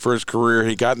forth for his career.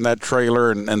 He got in that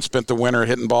trailer and spent the winter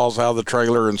hitting balls out of the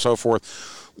trailer and so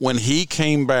forth. When he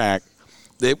came back,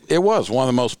 it was one of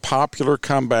the most popular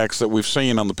comebacks that we've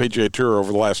seen on the PGA Tour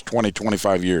over the last 20,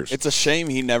 25 years. It's a shame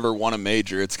he never won a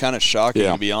major. It's kind of shocking,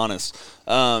 to be honest.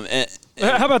 How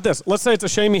about this? Let's say it's a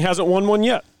shame he hasn't won one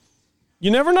yet. You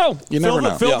never know. You never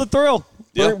know. Feel the thrill.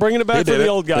 Yeah. Bringing it back for the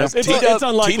old guys. Yeah. It's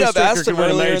unlikely Stricker can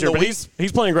win a major, but he's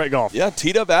playing great golf. Yeah,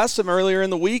 T-Dub asked him earlier in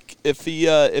the week if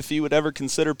he would ever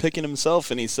consider picking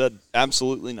himself, and he said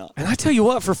absolutely not. And I tell you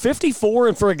what, for 54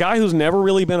 and for a guy who's never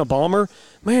really been a bomber,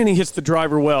 man, he hits the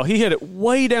driver well. He hit it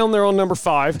way down there on number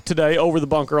 5 today over the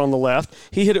bunker on the left.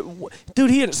 He hit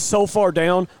it so far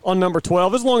down on number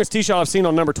 12. As long as tee shot I've seen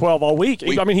on number 12 all week.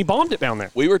 He bombed it down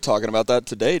there. We were talking about that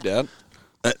today, Dad.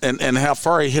 And how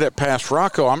far he hit it past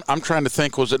Rocco, I'm trying to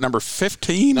think, was it number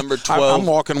 15? Number 12. I'm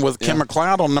walking with Kim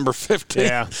McLeod on number 15.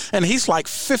 Yeah. And he's like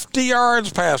 50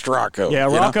 yards past Rocco. Yeah,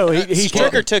 Rocco,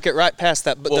 Stricker took it right past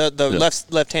that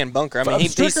left-hand bunker. I mean,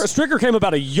 Stricker came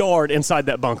about a yard inside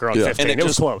that bunker on 15. And it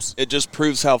was close. It just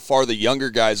proves how far the younger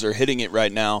guys are hitting it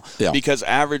right now. Yeah. Because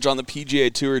average on the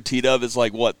PGA Tour, T-Dub is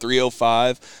like,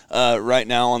 305 right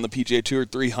now on the PGA Tour,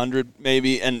 300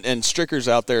 maybe. And Stricker's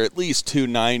out there at least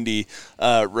 290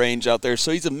 range out there.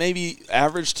 So he's a maybe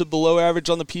average to below average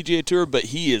on the PGA Tour, but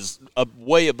he is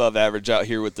way above average out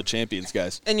here with the Champions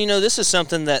guys. And, this is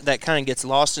something that kind of gets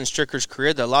lost in Stricker's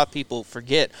career that a lot of people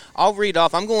forget. I'll read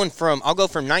off. I'll go from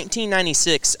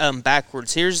 1996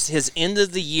 backwards. Here's his end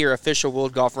of the year official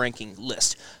World Golf Ranking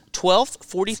list. 12th,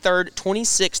 43rd,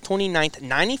 26th, 29th,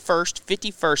 91st,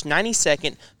 51st,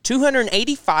 92nd,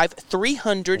 285,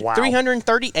 300,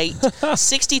 338,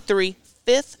 63,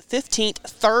 5th, 15th,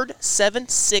 3rd, 7th,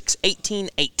 6th, 18,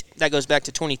 8. that goes back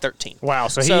to 2013. Wow,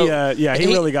 so he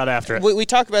really got after it. We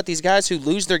talk about these guys who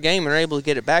lose their game and are able to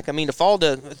get it back. I mean, to fall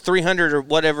to 300 or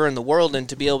whatever in the world and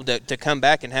to be able to come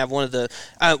back and have one of the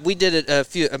we did it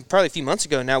probably a few months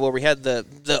ago now, where we had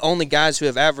the only guys who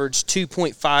have averaged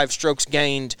 2.5 strokes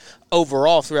gained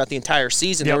overall throughout the entire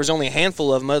season. There was only a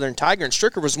handful of them other than Tiger, and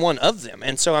Stricker was one of them.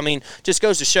 And so, I mean, just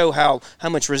goes to show how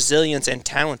much resilience and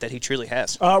talent that he truly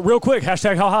has. Real quick,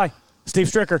 hashtag how high? Steve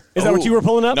Stricker. Is that what you were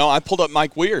pulling up? No, I pulled up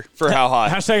Mike Weir for how high.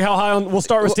 Hashtag how high we'll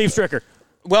start with Steve Stricker.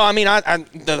 Well, I mean,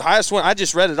 the highest one, I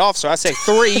just read it off, so I say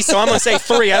 3, so I'm going to say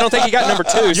 3. I don't think he got number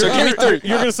 2, so give me 3.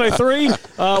 You're going to say 3?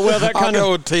 Well, that kind of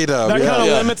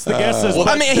limits the guesses. Well,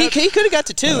 I mean, he could have got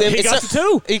to 2. He got to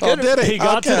 2. He could have. He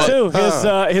got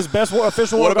to 2. His best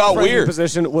official what about Weir?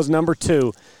 Position was number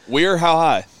 2. Weir, how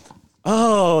high?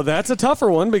 Oh, that's a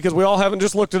tougher one because we all haven't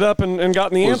just looked it up and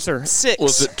gotten the answer. 6.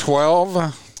 Was it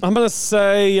 12? I'm going to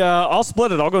say I'll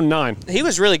split it. I'll go 9. He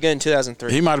was really good in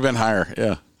 2003. He might have been higher,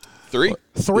 yeah. 3?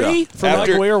 3 for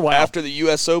Mike Weir? Wow. After the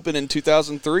U.S. Open in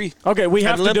 2003. Okay, we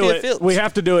have to do it. Fields. We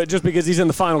have to do it just because he's in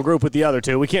the final group with the other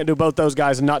two. We can't do both those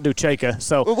guys and not do Cejka.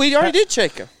 So well, we already did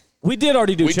Cejka. We did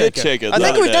already do Cejka. We did Cejka. I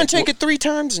think we've done Cejka 3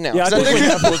 times now. Yeah, I think we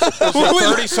have. Was it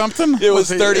 30-something? It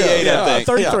was 38, I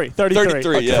think.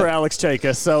 33 for Alex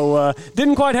Cejka. So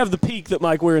didn't quite have the peak that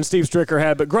Mike Weir and Steve Stricker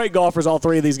had, but great golfers, all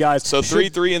 3 of these guys. So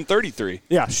 3, and 33.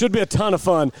 Yeah, should be a ton of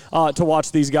fun to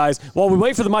watch these guys. While we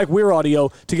wait for the Mike Weir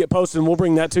audio to get posted, and we'll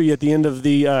bring that to you at the end of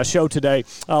the show today,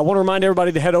 I want to remind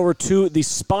everybody to head over to the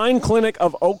Spine Clinic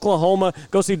of Oklahoma.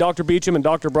 Go see Dr. Beecham and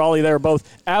Dr. Brawley. They're both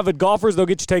avid golfers. They'll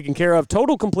get you taken care of.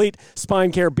 Total complete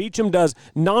spine care. Beecham does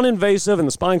non-invasive, and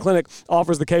the Spine Clinic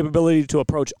offers the capability to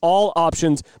approach all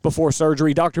options before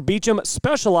surgery. Dr. Beecham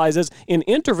specializes in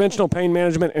interventional pain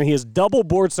management, and he is double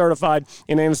board certified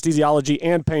in anesthesiology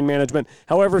and pain management.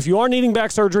 However, if you are needing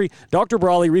back surgery, Dr.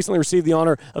 Brawley recently received the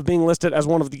honor of being listed as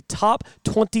one of the top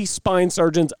 20 spine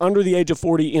surgeons under the age of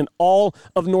 40 in all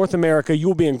of North America. You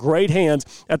will be in great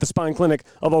hands at the Spine Clinic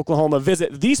of Oklahoma.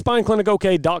 Visit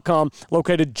thespineclinicok.com,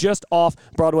 located just off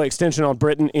Broadway Extension on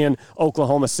Britton in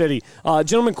Oklahoma City.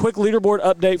 Gentlemen, quick leaderboard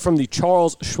update from the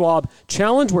Charles Schwab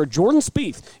Challenge, where Jordan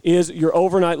Spieth is your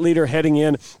overnight leader heading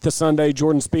in to Sunday.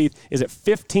 Jordan Spieth is at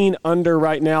 15 under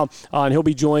right now, and he'll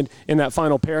be joined in that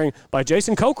final pairing by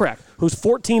Jason Kokrak, who's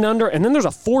 14 under, and then there's a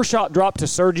 4-shot drop to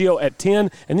Sergio at 10,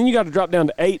 and then you got to drop down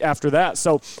to 8 after that.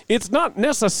 So it's not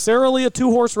necessarily a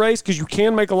 2-horse race because you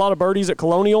can make a lot of birdies at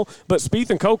Colonial, but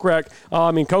Spieth and Kokrak,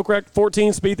 Kokrak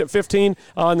 14, Spieth at 15,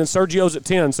 and then Sergio's at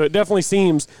 10. So it definitely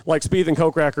seems like Spieth and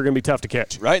Kokrak are going to be tough to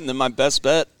catch. Right, and then my best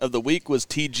bet of the week was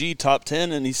TG top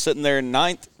 10, and he's sitting there in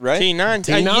 9th, right?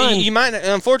 T9. You might,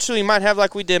 unfortunately, have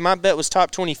like we did. My bet was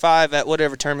top 25 at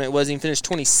whatever tournament it was. He finished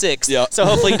 26th. Yeah. So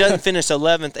hopefully he doesn't finish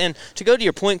 11th. And to go to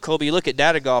your point, Colby, you look at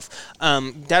Data Golf.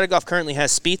 Data Golf currently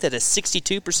has Spieth at a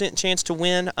 62% chance to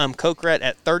win. Kokrat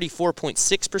at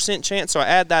 34.6% chance. So I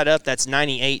add that up, that's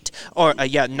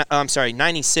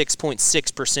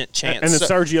 96.6% chance. And then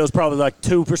Sergio's probably like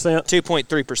 2%.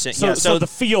 2.3%. So the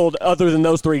field, other than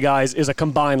those 3 guys, is a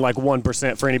combined like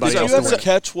 1% for anybody else. Did you ever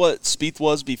catch what Spieth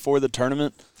was before the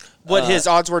tournament? What his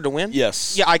odds were to win?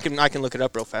 Yes. Yeah, I can look it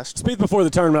up real fast. Spieth before the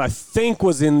tournament, I think,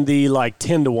 was in the like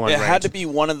 10-1 range. It had to be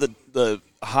one of the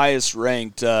highest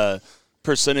ranked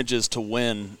percentages to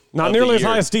win. Not nearly as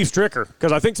high as Steve Stricker,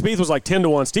 because I think Spieth was like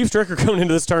 10-1 Steve Stricker coming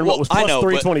into this tournament was plus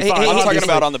 325. I'm talking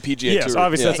about on the PGA Tour. Yes,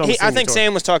 obviously that's on the I think tour.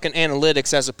 Sam was talking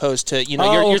analytics as opposed to,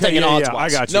 you're thinking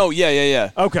odds-wise. I got you. No, yeah.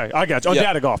 Okay, I got you. On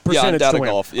Data Golf, percentage Data to win.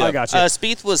 Golf, yeah. I got you.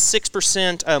 Spieth was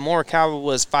 6%, Morikawa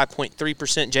was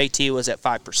 5.3%, JT was at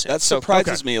 5%. That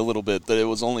surprises me a little bit that it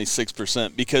was only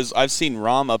 6%, because I've seen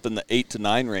Rahm up in the 8 to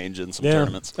 9 range in some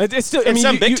tournaments. It's still,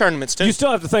 some big tournaments, too. You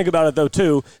still have to think about it, though,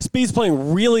 too. Spieth's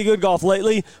playing really good golf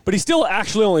lately, but he's still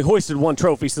actually only hoisted 1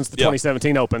 trophy since the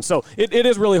 2017 Open. So it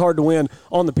is really hard to win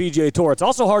on the PGA Tour. It's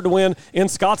also hard to win in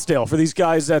Scottsdale for these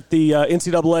guys at the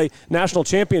NCAA National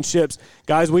Championships.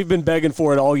 Guys, we've been begging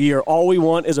for it all year. All we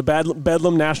want is a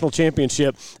Bedlam National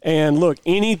Championship. And look,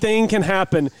 anything can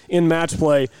happen in match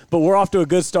play, but we're off to a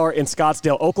good start in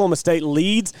Scottsdale. Oklahoma State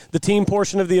leads the team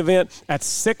portion of the event at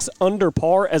 6 under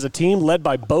par as a team, led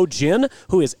by Bo Jin,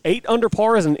 who is 8 under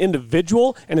par as an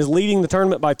individual and is leading the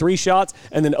tournament by 3 shots.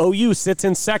 And then then OU sits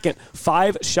in second,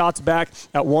 5 shots back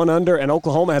at 1 under, and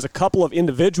Oklahoma has a couple of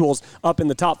individuals up in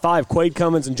the top 5. Quade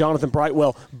Cummins and Jonathan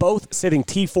Brightwell both sitting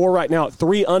T4 right now at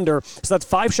 3 under. So that's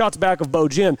 5 shots back of Bo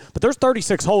Jin, but there's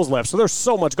 36 holes left, so there's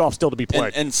so much golf still to be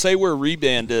played. And say where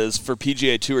Reband is for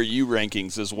PGA Tour U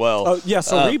rankings as well.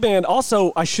 So Reband,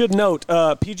 also, I should note,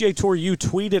 PGA Tour U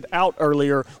tweeted out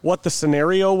earlier what the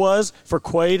scenario was for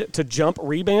Quade to jump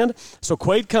Reband. So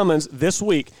Quade Cummins this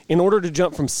week, in order to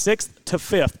jump from 6th to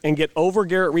 5th and get over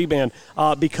Garrett Reband,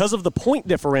 because of the point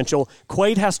differential,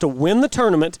 Quade has to win the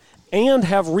tournament and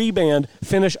have Reband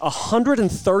finish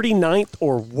 139th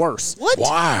or worse. What?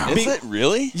 Wow. Is it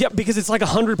really? Yeah, because it's like a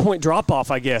 100-point drop-off,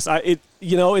 I guess.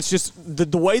 It's just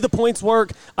the way the points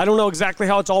work. I don't know exactly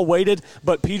how it's all weighted,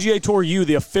 but PGA Tour U,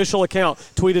 the official account,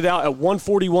 tweeted out at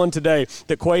 1:41 today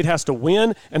that Quade has to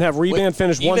win and have Reband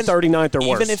finish 139th or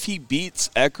worse. Even if he beats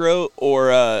Ekro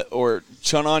or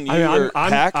Chunon Yu or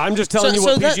Pack? I'm just telling you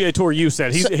what PGA Tour U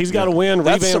said. He's got to win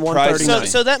Reband 139.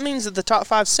 So that means that the top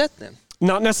 5 set then?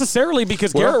 Not necessarily,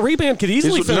 because Garrett Reband could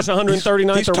easily finish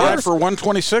 139th he's or tied worse. for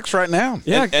 126 right now.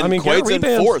 Yeah, and Garrett Quade's in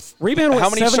Reband, 4th. Reband went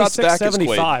How many shots back is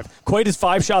 75. Quade is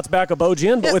 5 shots back of Bo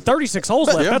Jin, but with 36 holes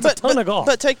left, that's a ton of golf.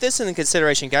 But take this into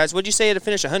consideration, guys. Would you say to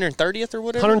finish 130th or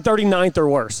whatever? 139th or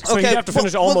worse. So you'd have to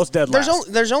finish almost dead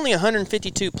last. There's only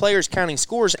 152 players counting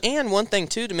scores, and one thing,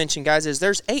 too, to mention, guys, is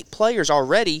there's 8 players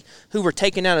already who were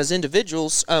taken out as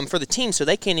individuals for the team, so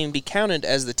they can't even be counted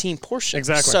as the team portion.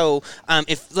 Exactly. So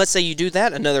if, let's say you do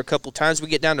that another couple times, we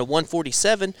get down to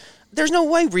 147, there's no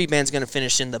way Reband's going to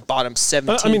finish in the bottom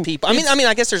 17 people.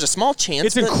 I guess there's a small chance.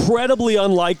 It's incredibly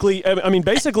unlikely.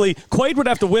 Basically, Quade would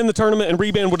have to win the tournament, and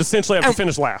Reband would essentially have to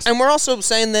finish last. And we're also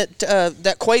saying that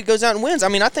that Quade goes out and wins. I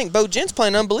think Bo Jin's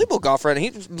playing unbelievable golf right now.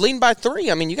 He's leading by 3.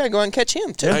 You got to go out and catch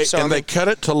him, too. They cut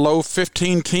it to low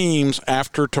 15 teams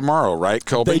after tomorrow, right,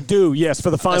 Colby? They do, yes.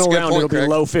 For the final round, it'll be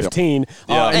low 15,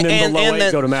 and then the low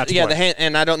 8 go to match play.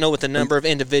 And I don't know what the number of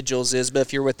individuals is, but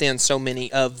if you're within so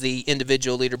many of the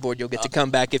individual leaderboard, you'll get to come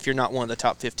back if you're not one of the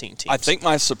top 15 teams. I think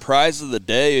my surprise of the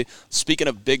day, speaking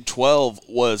of Big 12,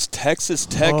 was Texas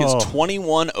Tech is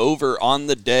 21 over on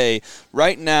the day.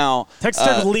 Right now, Texas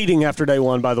Tech is leading after day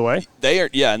 1, by the way. They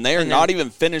are not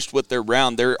even finished with their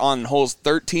round. They're on holes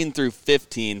 13 through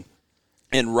 15.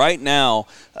 And right now,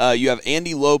 you have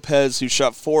Andy Lopez, who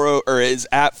shot is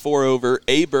at 4 over.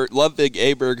 Ludwig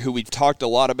Aberg, who we've talked a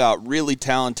lot about, really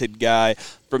talented guy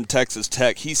from Texas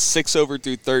Tech. He's 6 over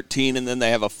through 13, and then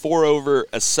they have a 4 over,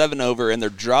 a 7 over, and they're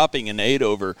dropping an 8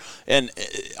 over. And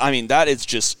that is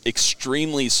just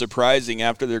extremely surprising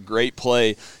after their great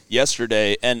play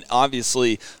yesterday. And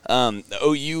obviously,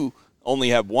 OU only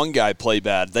have one guy play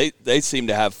bad. They seem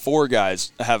to have 4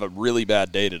 guys have a really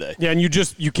bad day today. Yeah, and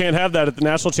you can't have that at the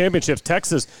national championships.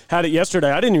 Texas had it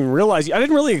yesterday. I didn't even realize. I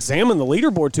didn't really examine the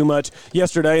leaderboard too much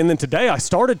yesterday, and then today I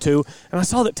started to, and I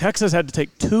saw that Texas had to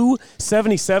take 2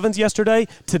 77s yesterday.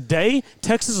 Today,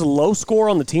 Texas' low score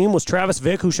on the team was Travis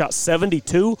Vick, who shot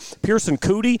 72. Pearson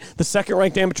Cootie, the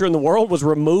second-ranked amateur in the world, was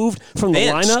removed from the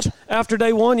lineup after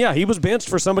day 1. Yeah, he was benched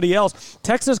for somebody else.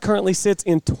 Texas currently sits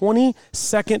in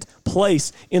 22nd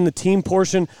place in the team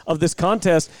portion of this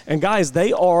contest. And, guys,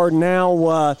 they are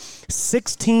now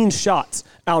 16 shots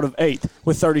out of 8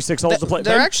 with 36 holes to play.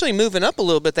 They're actually moving up a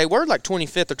little bit. They were like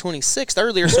 25th or 26th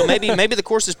earlier, so maybe the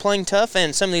course is playing tough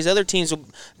and some of these other teams will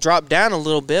drop down a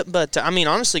little bit. But,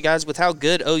 honestly, guys, with how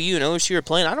good OU and OSU are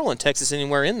playing, I don't want Texas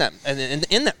anywhere in that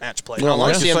match play. Well,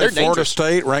 they're Florida dangerous.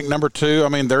 State, ranked number 2.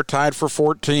 They're tied for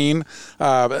 14.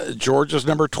 Georgia's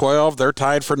number 12. They're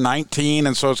tied for 19.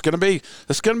 And so it's going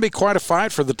to be quite a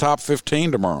fight for the top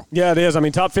 15 tomorrow. Yeah, it is.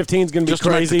 Top 15 is going to be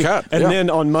crazy. To make the cut. And then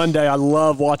on Monday, I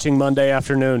love watching Monday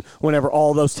afternoon whenever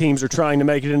all those teams are trying to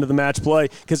make it into the match play,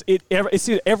 because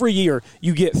every year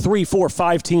you get 3, 4,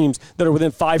 5 teams that are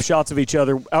within 5 shots of each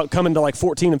other, out coming to like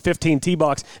 14 and 15 tee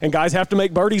box, and guys have to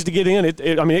make birdies to get in.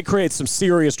 It creates some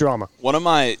serious drama. One of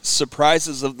my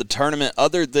surprises of the tournament,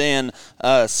 other than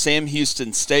Sam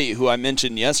Houston State, who I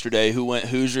mentioned yesterday, who went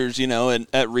Hoosiers,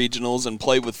 at regionals and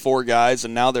played with 4 guys,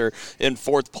 and now they're in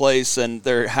 4th place and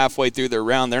they're halfway through their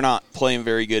round. They're not playing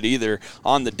very good either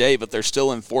on the day, but they're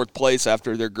still in 4th place after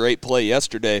their great play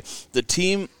yesterday. The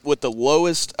team with the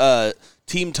lowest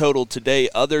team total today,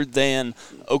 other than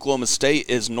Oklahoma State,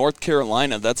 is North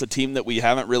Carolina. That's a team that we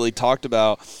haven't really talked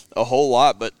about a whole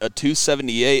lot, but a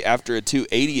 278 after a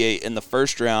 288 in the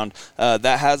first round,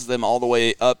 that has them all the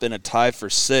way up in a tie for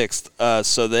 6th.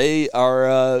 So they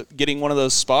are getting one of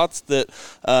those spots that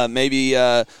maybe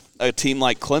a team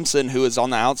like Clemson, who is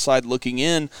on the outside looking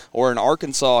in, or an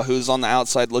Arkansas who's on the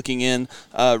outside looking in,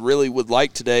 really would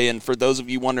like today. And for those of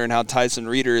you wondering how Tyson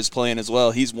Reeder is playing as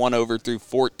well, he's 1 over through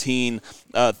 14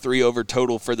 3 over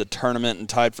total for the tournament and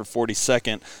tied for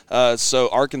 42nd. So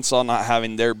Arkansas not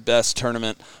having their best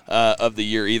tournament of the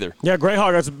year either. Yeah,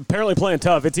 Grayhawk is apparently playing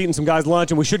tough. It's eating some guys'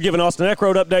 lunch, and we should give an Austin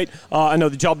Eckroat update. I know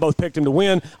that y'all both picked him to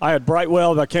win. I had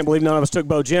Brightwell, but I can't believe none of us took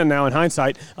Bo Jin now in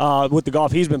hindsight with the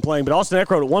golf he's been playing. But Austin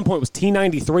Eckroat at one point was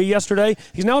T93 yesterday.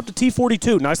 He's now up to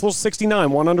T42. Nice little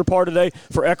 69, 1 under par today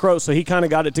for Eckroat, so he kind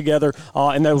of got it together,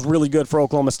 and that was really good for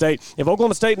Oklahoma State. If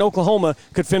Oklahoma State and Oklahoma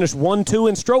could finish 1-2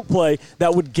 in stroke play,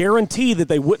 that would guarantee that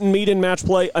they wouldn't meet in match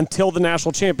play until the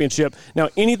national championship. Now,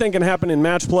 anything can happen in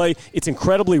match play. It's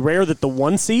incredibly rare that the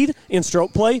 1 seed in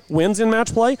stroke play wins in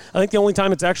match play. I think the only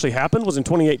time it's actually happened was in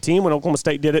 2018 when Oklahoma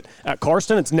State did it at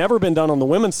Karsten. It's never been done on the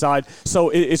women's side, so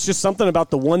it's just something about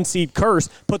the 1 seed curse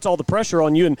puts all the pressure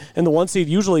on you, and the 1 seed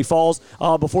usually falls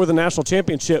before the national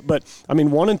championship. But, I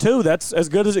mean, 1 and 2, that's as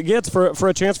good as it gets for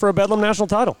a chance for a Bedlam national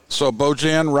title. So Bo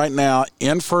Jin right now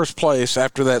in first place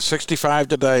after that 65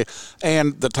 today,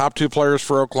 and the top 2 players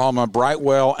for Oklahoma,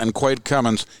 Brightwell and Quade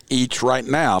Cummins, each right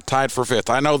now tied for 5th.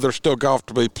 I know there's still golf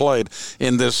to be played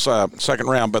in this second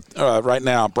round, but right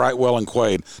now Brightwell and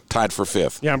Quade tied for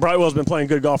 5th. Yeah, and Brightwell's been playing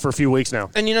good golf for a few weeks now.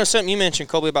 And, something you mentioned,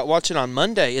 Colby, about watching on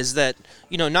Monday is that,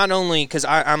 not only because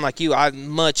I'm like you, I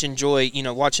much enjoy,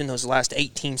 watching those last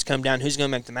 8 teams come down, who's going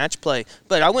to make the match play.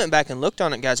 But I went back and looked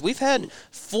on it, guys. We've had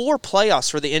 4 playoffs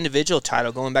for the individual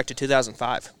title going back to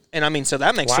 2005. And, so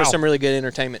that makes for some really good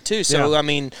entertainment, too. So,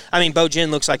 yeah. Bo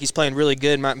Jin looks like he's playing really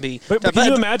good. Might be. But can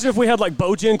you imagine if we had,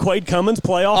 Bo Jin, Quade Cummins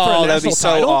playoff for a national title? Oh, that'd be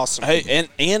so awesome. Hey,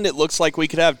 and it looks like we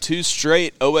could have 2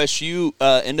 straight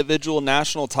OSU individual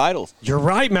national titles. You're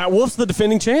right. Matt Wolf's the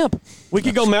defending champ. We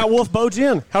could go Matt Wolf, Bo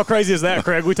Jin. How crazy is that,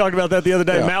 Craig? We talked about that the other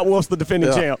day. Yeah. Matt Wolf's the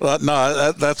defending champ.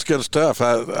 No, that's good stuff.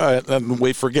 And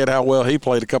we forget how well he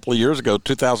played a couple of years ago,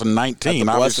 2019.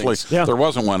 Obviously, there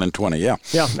wasn't one in 20, Yeah,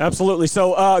 absolutely.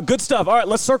 So, good stuff. All right,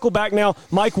 let's circle back now.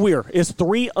 Mike Weir is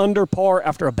 3 under par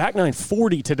after a back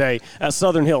 940 today at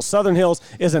Southern Hills. Southern Hills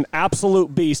is an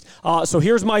absolute beast. So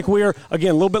here's Mike Weir. Again,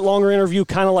 a little bit longer interview,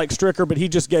 kind of like Stricker, but he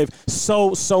just gave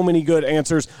so many good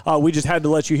answers. We just had to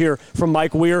let you hear from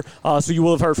Mike Weir. So you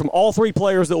will have heard from all 3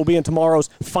 players that will be in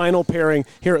tomorrow's final pairing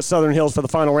here at Southern Hills for the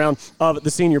final round of the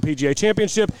Senior PGA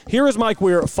Championship. Here is Mike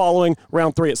Weir following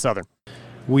round 3 at Southern.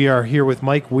 We are here with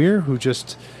Mike Weir, who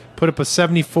just put up a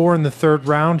 74 in the 3rd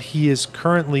round. He is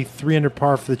currently 3 under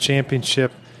par for the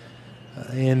championship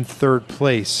in 3rd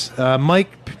place.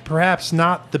 Mike, perhaps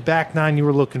not the back 9 you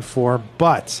were looking for,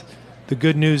 but the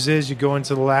good news is you go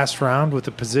into the last round with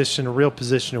a real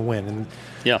position to win. And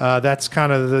that's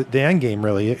kind of the end game,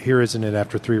 really, here, isn't it,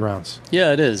 after 3 rounds?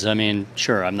 Yeah, it is. I mean,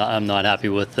 sure, I'm not happy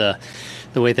with the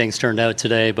way things turned out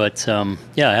today, but I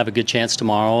have a good chance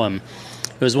tomorrow.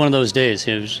 It was one of those days.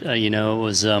 It was, it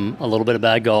was a little bit of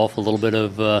bad golf, a little bit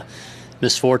of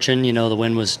misfortune. The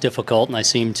wind was difficult, and I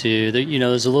seemed to,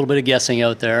 there's a little bit of guessing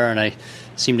out there, and I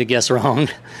seemed to guess wrong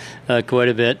quite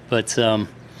a bit. But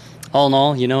all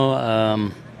in all,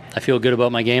 I feel good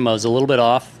about my game. I was a little bit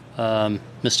off,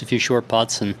 missed a few short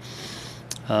putts, and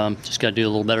just got to do a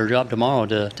little better job tomorrow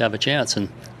to have a chance. And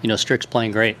Strick's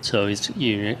playing great, so I'm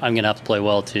going to have to play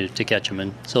well to catch him,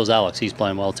 and so is Alex. He's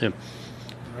playing well too.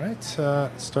 All right,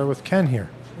 start with Ken here.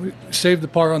 We saved the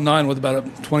par on 9 with about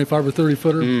a 25 or 30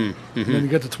 footer. Mm-hmm. And then you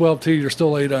get to 12 tee, you're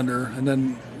still 8 under. And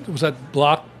then was that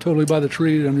blocked totally by the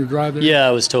tree on your drive there? Yeah,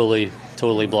 it was totally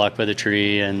blocked by the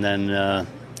tree, and then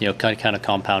kind of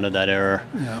compounded that error.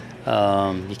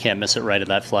 Yeah. You can't miss it right at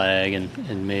that flag,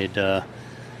 and made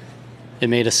it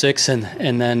made a 6, and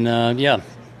then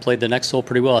played the next hole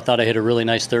pretty well. I thought I hit a really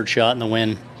nice 3rd shot in the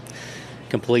wind.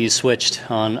 Completely switched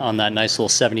on that nice little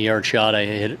 70-yard shot. I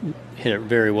hit it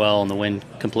very well, and the wind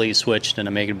completely switched, and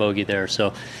I made a bogey there.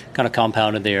 So kind of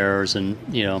compounded the errors, and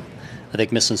I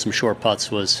think missing some short putts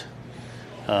was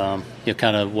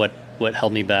kind of what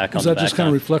held me back. Was that just kind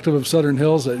of reflective of Southern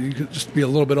Hills, that you could just be a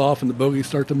little bit off and the bogeys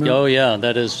start to move? Oh yeah,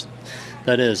 that is,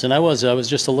 and I was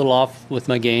just a little off with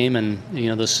my game, and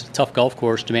this tough golf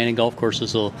course, demanding golf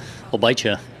courses will bite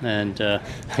you, and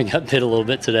I got bit a little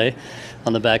bit today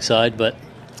on the backside, but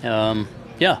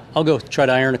I'll go try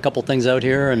to iron a couple things out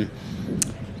here and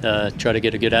try to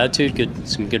get a good attitude,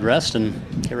 some good rest, and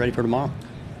get ready for tomorrow.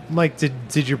 Mike,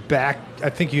 did your back,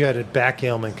 I think you had a back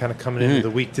ailment kind of coming into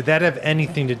the week. Did that have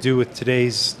anything to do with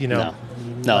today's, No,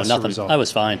 nothing. result? I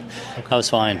was fine. Okay. I was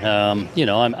fine.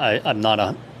 I'm not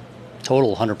a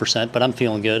total 100%, but I'm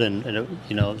feeling good, and it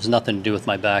was nothing to do with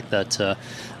my back that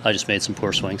I just made some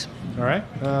poor swings. All right.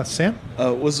 Sam?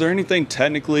 Was there anything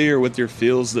technically or with your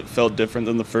feels that felt different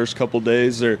than the first couple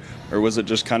days, or was it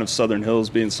just kind of Southern Hills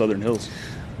being Southern Hills?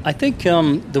 I think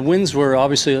the winds were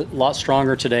obviously a lot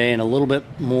stronger today and a little bit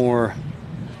more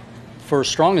for as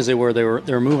strong as they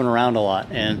were moving around a lot.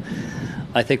 And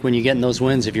I think when you get in those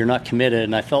winds, if you're not committed,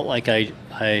 and I felt like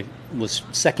I was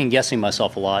second guessing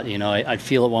myself a lot. I'd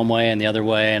feel it one way and the other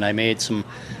way, and I made some,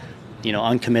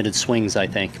 uncommitted swings. I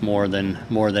think more than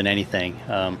anything.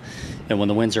 And when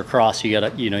the winds are crossed, you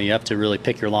have to really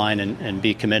pick your line and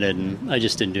be committed. And I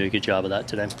just didn't do a good job of that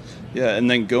today. Yeah, and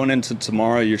then going into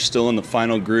tomorrow, you're still in the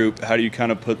final group. How do you kind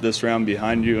of put this round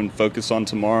behind you and focus on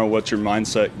tomorrow? What's your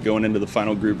mindset going into the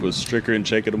final group with Stricker and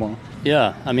Cejka tomorrow?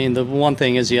 Yeah, I mean, the one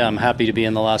thing is, I'm happy to be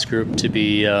in the last group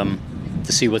to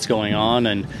see what's going on,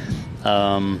 and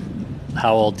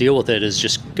how I'll deal with it is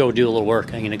just go do a little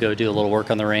work. I'm going to go do a little work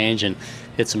on the range and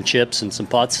hit some chips and some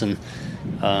putts and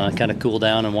kind of cool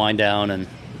down and wind down, and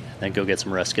then go get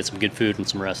some rest, get some good food and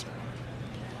some rest.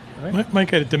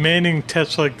 Mike, at a demanding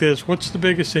test like this, what's the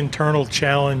biggest internal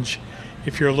challenge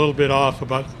if you're a little bit off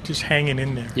about just hanging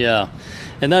in there? Yeah,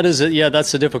 and that's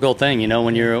the difficult thing.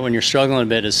 When you're struggling a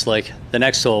bit, it's like the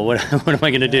next hole. What am I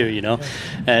going to do?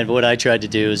 And what I tried to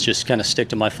do is just kind of stick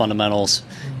to my fundamentals.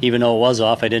 Even though it was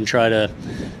off, I didn't try to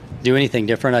do anything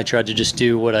different. I tried to just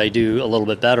do what I do a little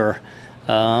bit better.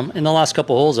 In the last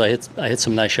couple holes, I hit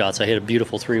some nice shots. I hit a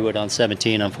beautiful 3-wood on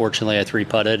 17. Unfortunately, I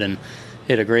 3-putted and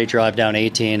hit a great drive down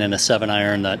 18 and a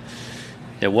 7-iron that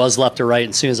it was left to right. And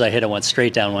as soon as I hit it, went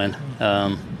straight downwind.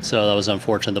 So that was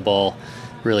unfortunate. The ball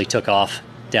really took off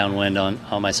downwind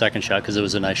on my second shot because it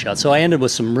was a nice shot. So I ended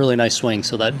with some really nice swings,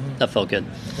 so that felt good.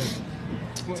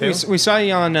 We saw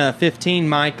you on 15,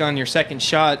 Mike, on your second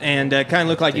shot, and kind of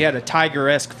looked like you had a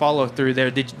Tiger-esque follow-through there.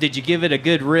 Did you give it a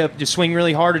good rip? Did you swing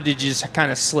really hard, or did you just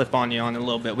kind of slip on you on it a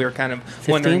little bit? We were kind of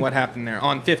 15? wondering what happened there.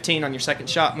 On 15, on your second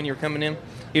shot when you were coming in?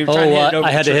 You were trying to hit it over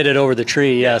I had to hit it over the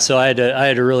tree, yeah. So I had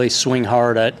to really swing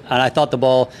hard. And I thought the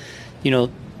ball,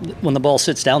 when the ball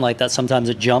sits down like that, sometimes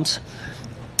it jumps.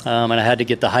 And I had to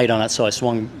get the height on it, so I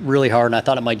swung really hard, and I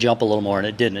thought it might jump a little more, and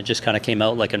it didn't. It just kind of came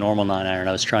out like a normal 9-iron.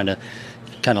 I was trying to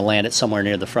kind of land it somewhere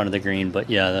near the front of the green, but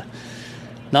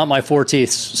not my forte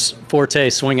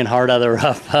swinging hard out of the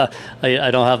rough. I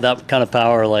don't have that kind of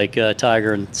power like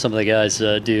Tiger and some of the guys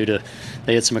do.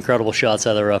 They hit some incredible shots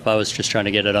out of the rough. I was just trying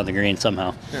to get it on the green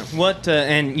somehow. Yeah.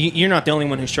 And you're not the only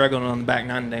one who's struggling on the back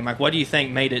nine today, Mike. What do you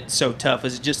think made it so tough?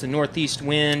 Is it just the northeast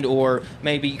wind, or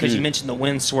maybe because you mentioned the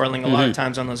wind swirling a lot of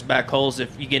times on those back holes?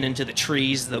 If you get into the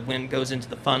trees, the wind goes into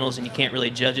the funnels, and you can't really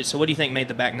judge it. So what do you think made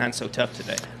the back nine so tough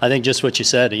today? I think just what you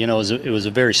said. It was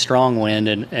a very strong wind,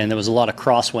 and there was a lot of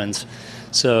crosswinds.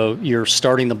 So you're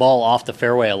starting the ball off the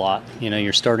fairway a lot.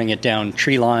 You're starting it down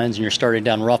tree lines, and you're starting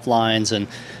down rough lines, and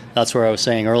that's where I was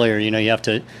saying earlier, you have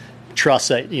to trust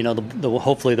that,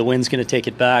 hopefully the wind's going to take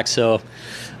it back. So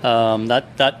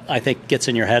that I think gets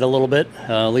in your head a little bit.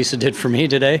 At least it did for me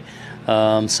today.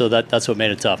 So that's what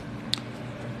made it tough.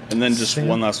 And then just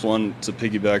one last one to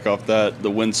piggyback off that.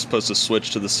 The wind's supposed to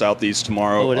switch to the southeast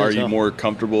tomorrow. Are you more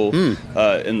comfortable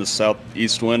in the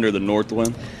southeast wind or the north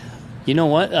wind? You know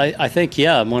what? I think,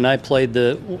 when I played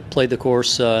the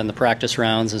course in the practice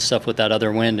rounds and stuff with that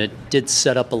other wind, it did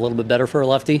set up a little bit better for a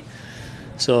lefty.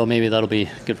 So maybe that'll be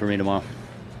good for me tomorrow.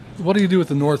 What do you do with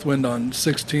the north wind on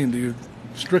 16?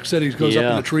 Strick said he goes up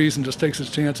in the trees and just takes his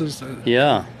chances.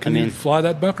 Can you fly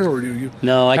that bunker, or do you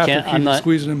I have can't. to keep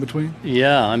squeezing in between?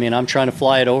 Yeah, I'm trying to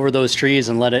fly it over those trees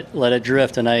and let it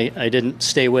drift, and I didn't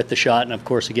stay with the shot, and of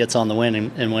course it gets on the wind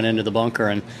and went into the bunker.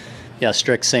 And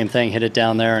Strick, same thing, hit it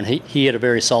down there, and he hit a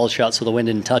very solid shot, so the wind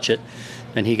didn't touch it,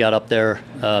 and he got up there,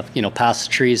 past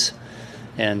the trees,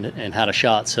 and had a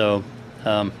shot. So,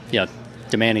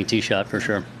 demanding tee shot for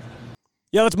sure.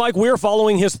 Yeah, that's Mike Weir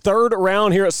following his third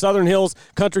round here at Southern Hills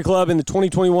Country Club in the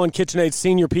 2021 KitchenAid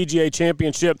Senior PGA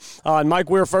Championship. And Mike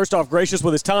Weir, first off, gracious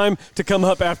with his time to come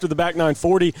up after the back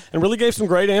 940 and really gave some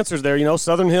great answers there.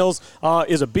 Southern Hills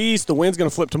is a beast. The wind's going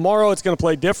to flip tomorrow. It's going to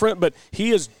play different, but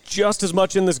he is just as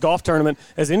much in this golf tournament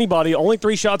as anybody. Only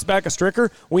 3 shots back of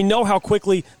Stricker. We know how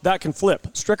quickly that can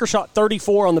flip. Stricker shot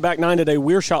 34 on the back 9 today.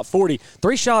 Weir shot 40.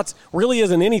 3 shots really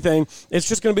isn't anything. It's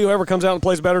just going to be whoever comes out and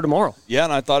plays better tomorrow. Yeah,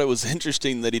 and I thought it was interesting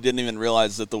that he didn't even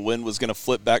realize that the wind was going to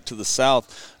flip back to the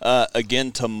south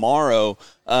again tomorrow.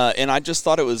 And I just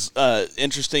thought it was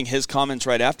interesting, his comments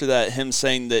right after that, him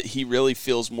saying that he really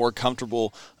feels more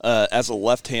comfortable as a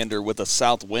left-hander with a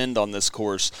south wind on this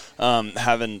course,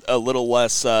 having a little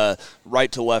less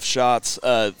right-to-left shots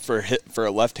for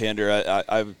a left-hander.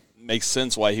 I makes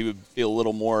sense why he would feel a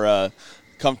little more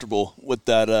comfortable with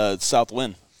that south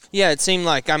wind. Yeah, it seemed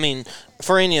like,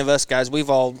 for any of us guys, we've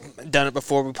all done it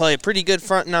before. We play a pretty good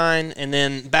front nine, and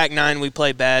then back nine we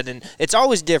play bad. And it's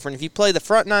always different. If you play the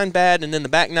front nine bad and then the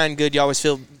back nine good, you always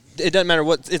feel it doesn't matter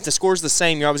if the score's the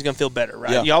same, you're always going to feel better,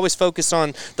 right? Yeah. You always focus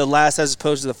on the last as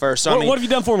opposed to the first. So, what have you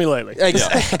done for me lately?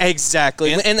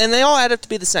 Exactly. And they all add up to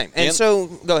be the same. And so,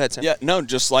 go ahead, Sam. Yeah, no,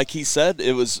 just like he said,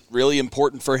 it was really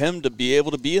important for him to be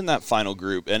able to be in that final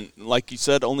group. And like you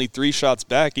said, only 3 shots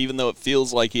back, even though it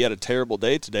feels like he had a terrible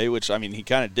day today, which, I mean, he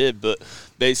kind of did. But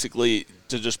basically,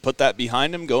 to just put that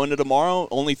behind him, go into tomorrow,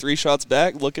 only 3 shots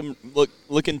back, looking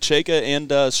Cejka and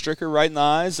Stricker right in the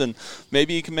eyes, and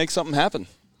maybe he can make something happen.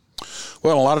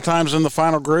 Well, a lot of times in the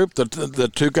final group,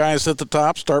 the 2 guys at the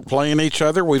top start playing each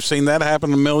other. We've seen that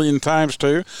happen a million times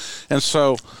too. And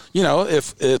so,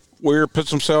 if Weir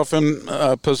puts himself in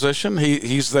position,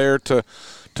 he's there to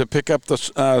pick up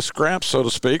the scraps, so to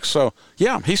speak. So,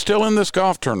 yeah, he's still in this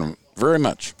golf tournament. Very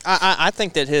much. I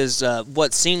think that his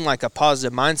what seemed like a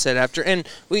positive mindset after, and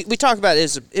we talk about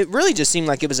it really just seemed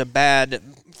like it was a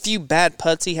few bad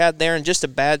putts he had there and just a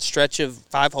bad stretch of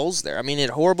 5 holes there. I mean, he had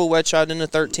a horrible wedge shot into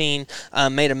 13,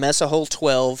 made a mess of hole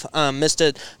 12,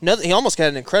 he almost got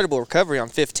an incredible recovery on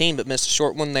 15 but missed a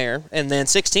short one there, and then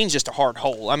 16 is just a hard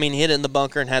hole. I mean, he hit it in the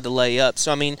bunker and had to lay up.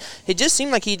 So, I mean, it just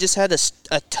seemed like he just had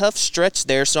a tough stretch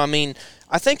there. So, I mean,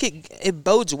 I think it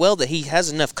bodes well that he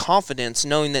has enough confidence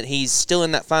knowing that he's still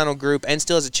in that final group and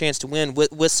still has a chance to win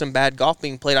with some bad golf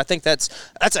being played. I think that's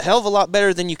a hell of a lot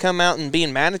better than you come out and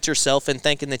being mad at yourself and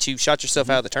thinking that you shot yourself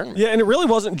out of the tournament. Yeah, and it really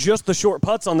wasn't just the short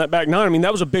putts on that back 9. I mean,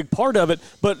 that was a big part of it,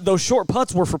 but those short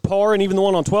putts were for par, and even the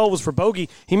one on 12 was for bogey.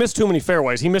 He missed too many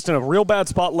fairways. He missed in a real bad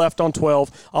spot left on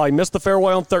 12. He missed the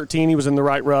fairway on 13. He was in the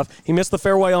right rough. He missed the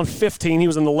fairway on 15. He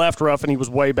was in the left rough, and he was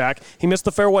way back. He missed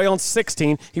the fairway on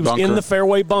 16. He was in the fairway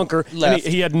bunker. And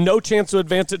he had no chance to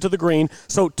advance it to the green.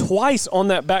 So twice on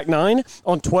that back 9,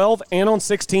 on 12 and on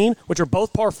 16, which are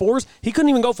both par 4s, he couldn't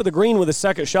even go for the green with his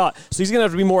second shot. So he's going to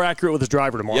have to be more accurate with his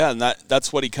driver tomorrow. Yeah, and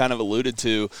that's what he kind of alluded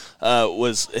to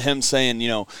was him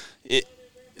saying,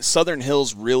 Southern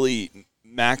Hills really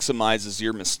maximizes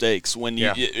your mistakes when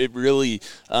it really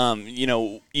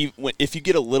if you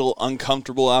get a little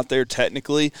uncomfortable out there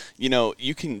technically,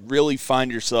 you can really find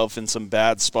yourself in some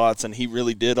bad spots, and he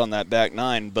really did on that back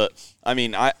 9. But I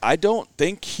mean, I don't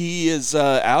think he is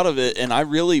out of it, and I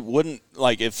really wouldn't,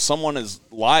 like, if someone is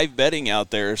live betting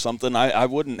out there or something, I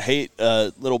wouldn't hate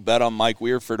a little bet on Mike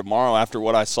Weir for tomorrow after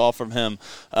what I saw from him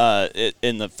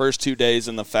in the first 2 days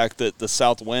and the fact that the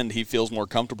south wind he feels more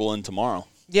comfortable in tomorrow.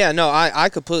 Yeah, no, I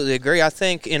completely agree. I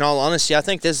think, in all honesty, I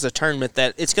think this is a tournament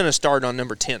that it's going to start on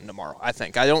number 10 tomorrow, I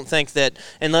think. I don't think that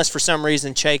unless for some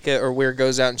reason Cejka or Weir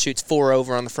goes out and shoots 4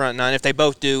 over on the front 9, if they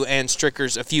both do and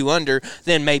Stricker's a few under,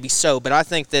 then maybe so. But I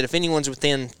think that if anyone's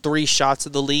within 3 shots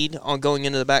of the lead on going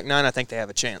into the back 9, I think they have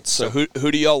a chance. So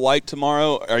who do y'all like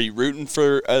tomorrow? Are you rooting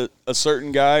for a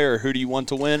certain guy, or who do you want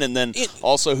to win? And then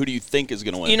also, who do you think is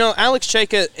going to win? Alex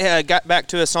Cejka got back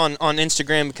to us on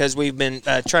Instagram because we've been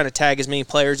trying to tag as many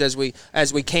players as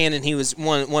we can, and he was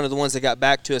one of the ones that got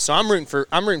back to us. So I'm rooting for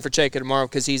Cejka tomorrow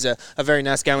because he's a very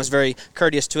nice guy and was very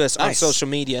courteous to us on social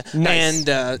media. Nice.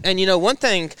 And one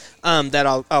thing that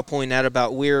I'll point out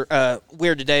about Weir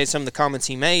today, some of the comments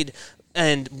he made,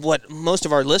 and what most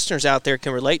of our listeners out there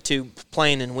can relate to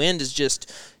playing in wind is just.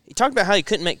 He talked about how he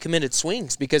couldn't make committed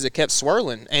swings because it kept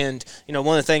swirling. And,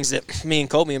 one of the things that me and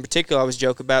Colby in particular always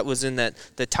joke about was in the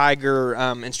Tiger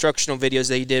instructional videos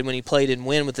that he did when he played in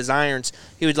wind with his irons.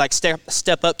 He would, like,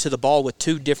 step up to the ball with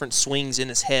 2 different swings in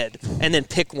his head and then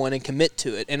pick one and commit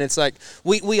to it. And it's like,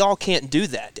 we all can't do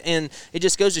that. And it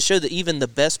just goes to show that even the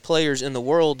best players in the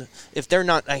world, if they're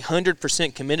not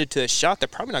 100% committed to a shot, they're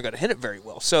probably not going to hit it very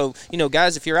well. So,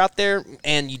 guys, if you're out there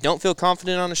and you don't feel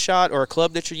confident on a shot or a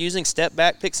club that you're using, step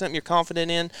back, pick something you're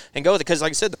confident in and go with it, because like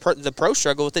I said, the pros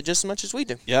struggle with it just as much as we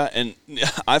do. Yeah, and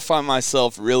I find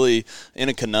myself really in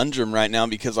a conundrum right now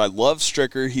because I love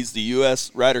Stricker. He's the U.S.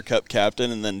 Ryder Cup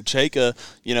captain, and then Cejka,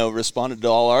 responded to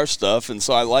all our stuff, and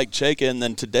so I like Cejka. And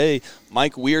then today,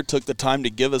 Mike Weir took the time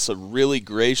to give us a really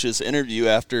gracious interview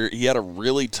after he had a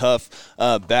really tough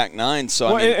back 9.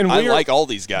 So, I like all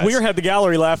these guys. Weir had the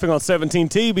gallery laughing on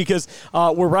 17T because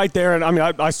we're right there, and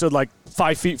I stood like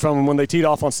 5 feet from him when they teed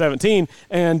off on 17,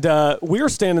 and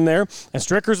Weir's standing there, and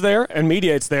Stricker's there, and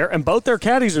Mediate's there, and both their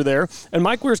caddies are there, and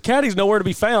Mike Weir's caddy's nowhere to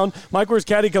be found. Mike Weir's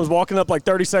caddy comes walking up like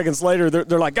 30 seconds later.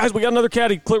 They're like, guys, we got another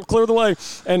caddy, clear the way,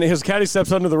 and his caddy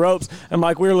steps under the ropes, and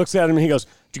Mike Weir looks at him, and he goes,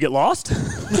 did you get lost?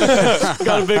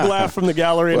 Got a big laugh from the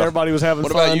gallery, and everybody was having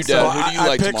fun. What about you, Dad? Who do you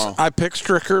like tomorrow? I picked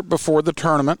Stricker before the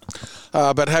tournament,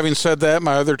 but having said that,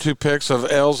 my other 2 picks of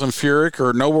Els and Furyk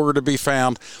are nowhere to be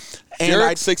found.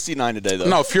 Furyk 69 today, though.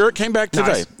 No, Furyk came back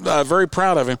today. Nice. Very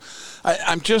proud of him.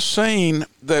 I'm just saying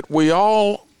that we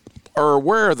all are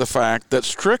aware of the fact that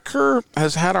Stricker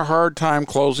has had a hard time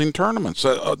closing tournaments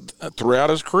throughout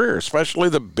his career, especially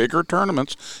the bigger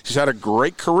tournaments. He's had a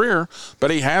great career,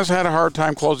 but he has had a hard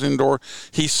time closing the door.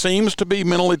 He seems to be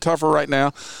mentally tougher right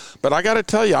now. But I got to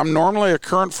tell you, I'm normally a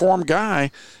current form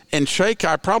guy, and Cejka,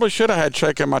 I probably should have had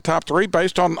Cejka in my top three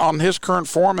based on his current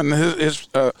form and his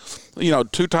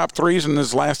 2 top threes in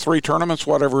his last 3 tournaments,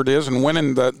 whatever it is, and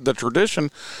winning the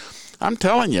tradition. I'm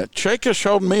telling you, Cejka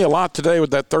showed me a lot today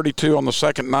with that 32 on the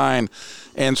second 9.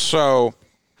 And so,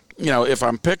 if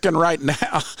I'm picking right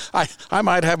now, I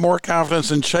might have more confidence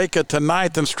in Cejka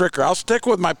tonight than Stricker. I'll stick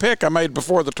with my pick I made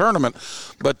before the tournament,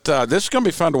 but this is going to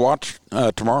be fun to watch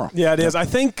tomorrow. Yeah, it is. I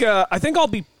think I'll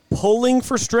be pulling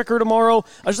for Stricker tomorrow.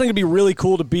 I just think it'd be really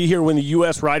cool to be here when the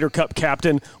U.S. Ryder Cup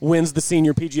captain wins the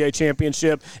Senior PGA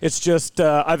Championship. It's just,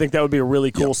 I think that would be a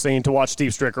really cool scene to watch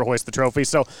Steve Stricker hoist the trophy.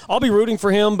 So I'll be rooting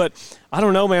for him, but I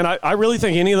don't know, man. I really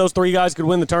think any of those 3 guys could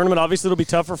win the tournament. Obviously, it'll be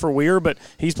tougher for Weir, but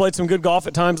he's played some good golf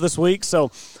at times this week. So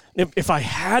if I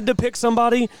had to pick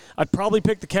somebody, I'd probably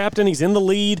pick the captain. He's in the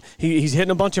lead. He's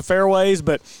hitting a bunch of fairways,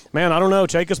 but, man, I don't know.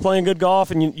 Cejka's playing good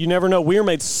golf, and you never know. Weir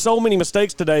made so many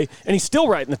mistakes today, and he's still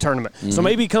right in the tournament. Mm-hmm. So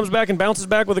maybe he comes back and bounces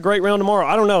back with a great round tomorrow.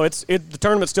 I don't know. The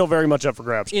tournament's still very much up for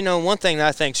grabs. One thing that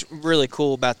I think's really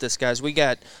cool about this, guys, we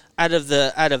got out of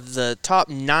the top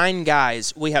 9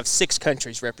 guys, we have 6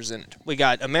 countries represented. We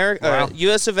got America,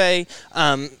 U.S. of A.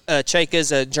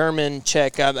 Cejka's a German,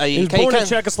 Czech. He was born in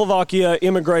Czechoslovakia,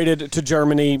 immigrated to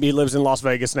Germany. He lives in Las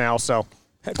Vegas now, so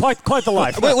quite the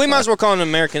life. we might as well call him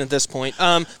American at this point.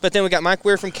 But then we got Mike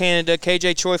Weir from Canada,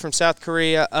 KJ Choi from South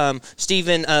Korea,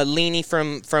 Stephen Leaney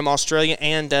from Australia,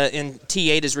 and in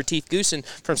T8 is Retief Goosen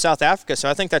from South Africa. So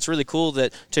I think that's really cool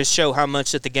to show how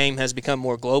much that the game has become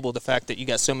more global. The fact that you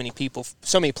got so many people,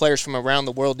 so many players from around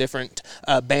the world, different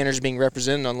banners being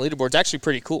represented on the leaderboard. It's actually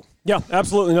pretty cool. Yeah,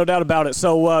 absolutely, no doubt about it.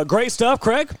 So great stuff,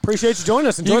 Craig. Appreciate you joining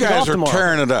us. Enjoy the golf tomorrow. You guys are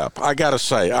tearing it up, I got to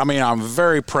say. I mean, I'm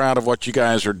very proud of what you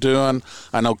guys are doing.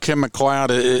 I know Kim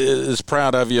McLeod is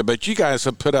proud of you, but you guys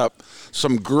have put up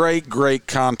some great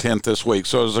content this week.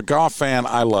 So as a golf fan,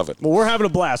 I love it. Well, we're having a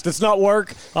blast. It's not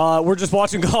work. We're just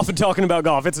watching golf and talking about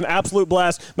golf. It's an absolute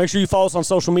blast. Make sure you follow us on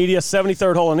social media,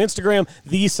 73rd Hole on Instagram,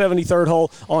 the 73rd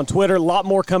Hole on Twitter. A lot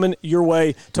more coming your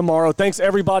way tomorrow. Thanks,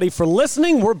 everybody, for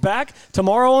listening. We're back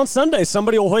tomorrow on Sunday.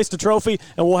 Somebody will hoist a trophy,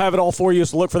 and we'll have it all for you.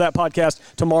 So look for that podcast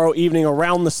tomorrow evening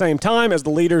around the same time as the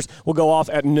leaders will go off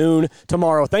at noon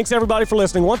tomorrow. Thanks, everybody, for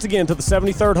listening once again to the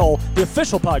 73rd Hole, the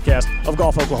official podcast of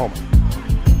Golf Oklahoma.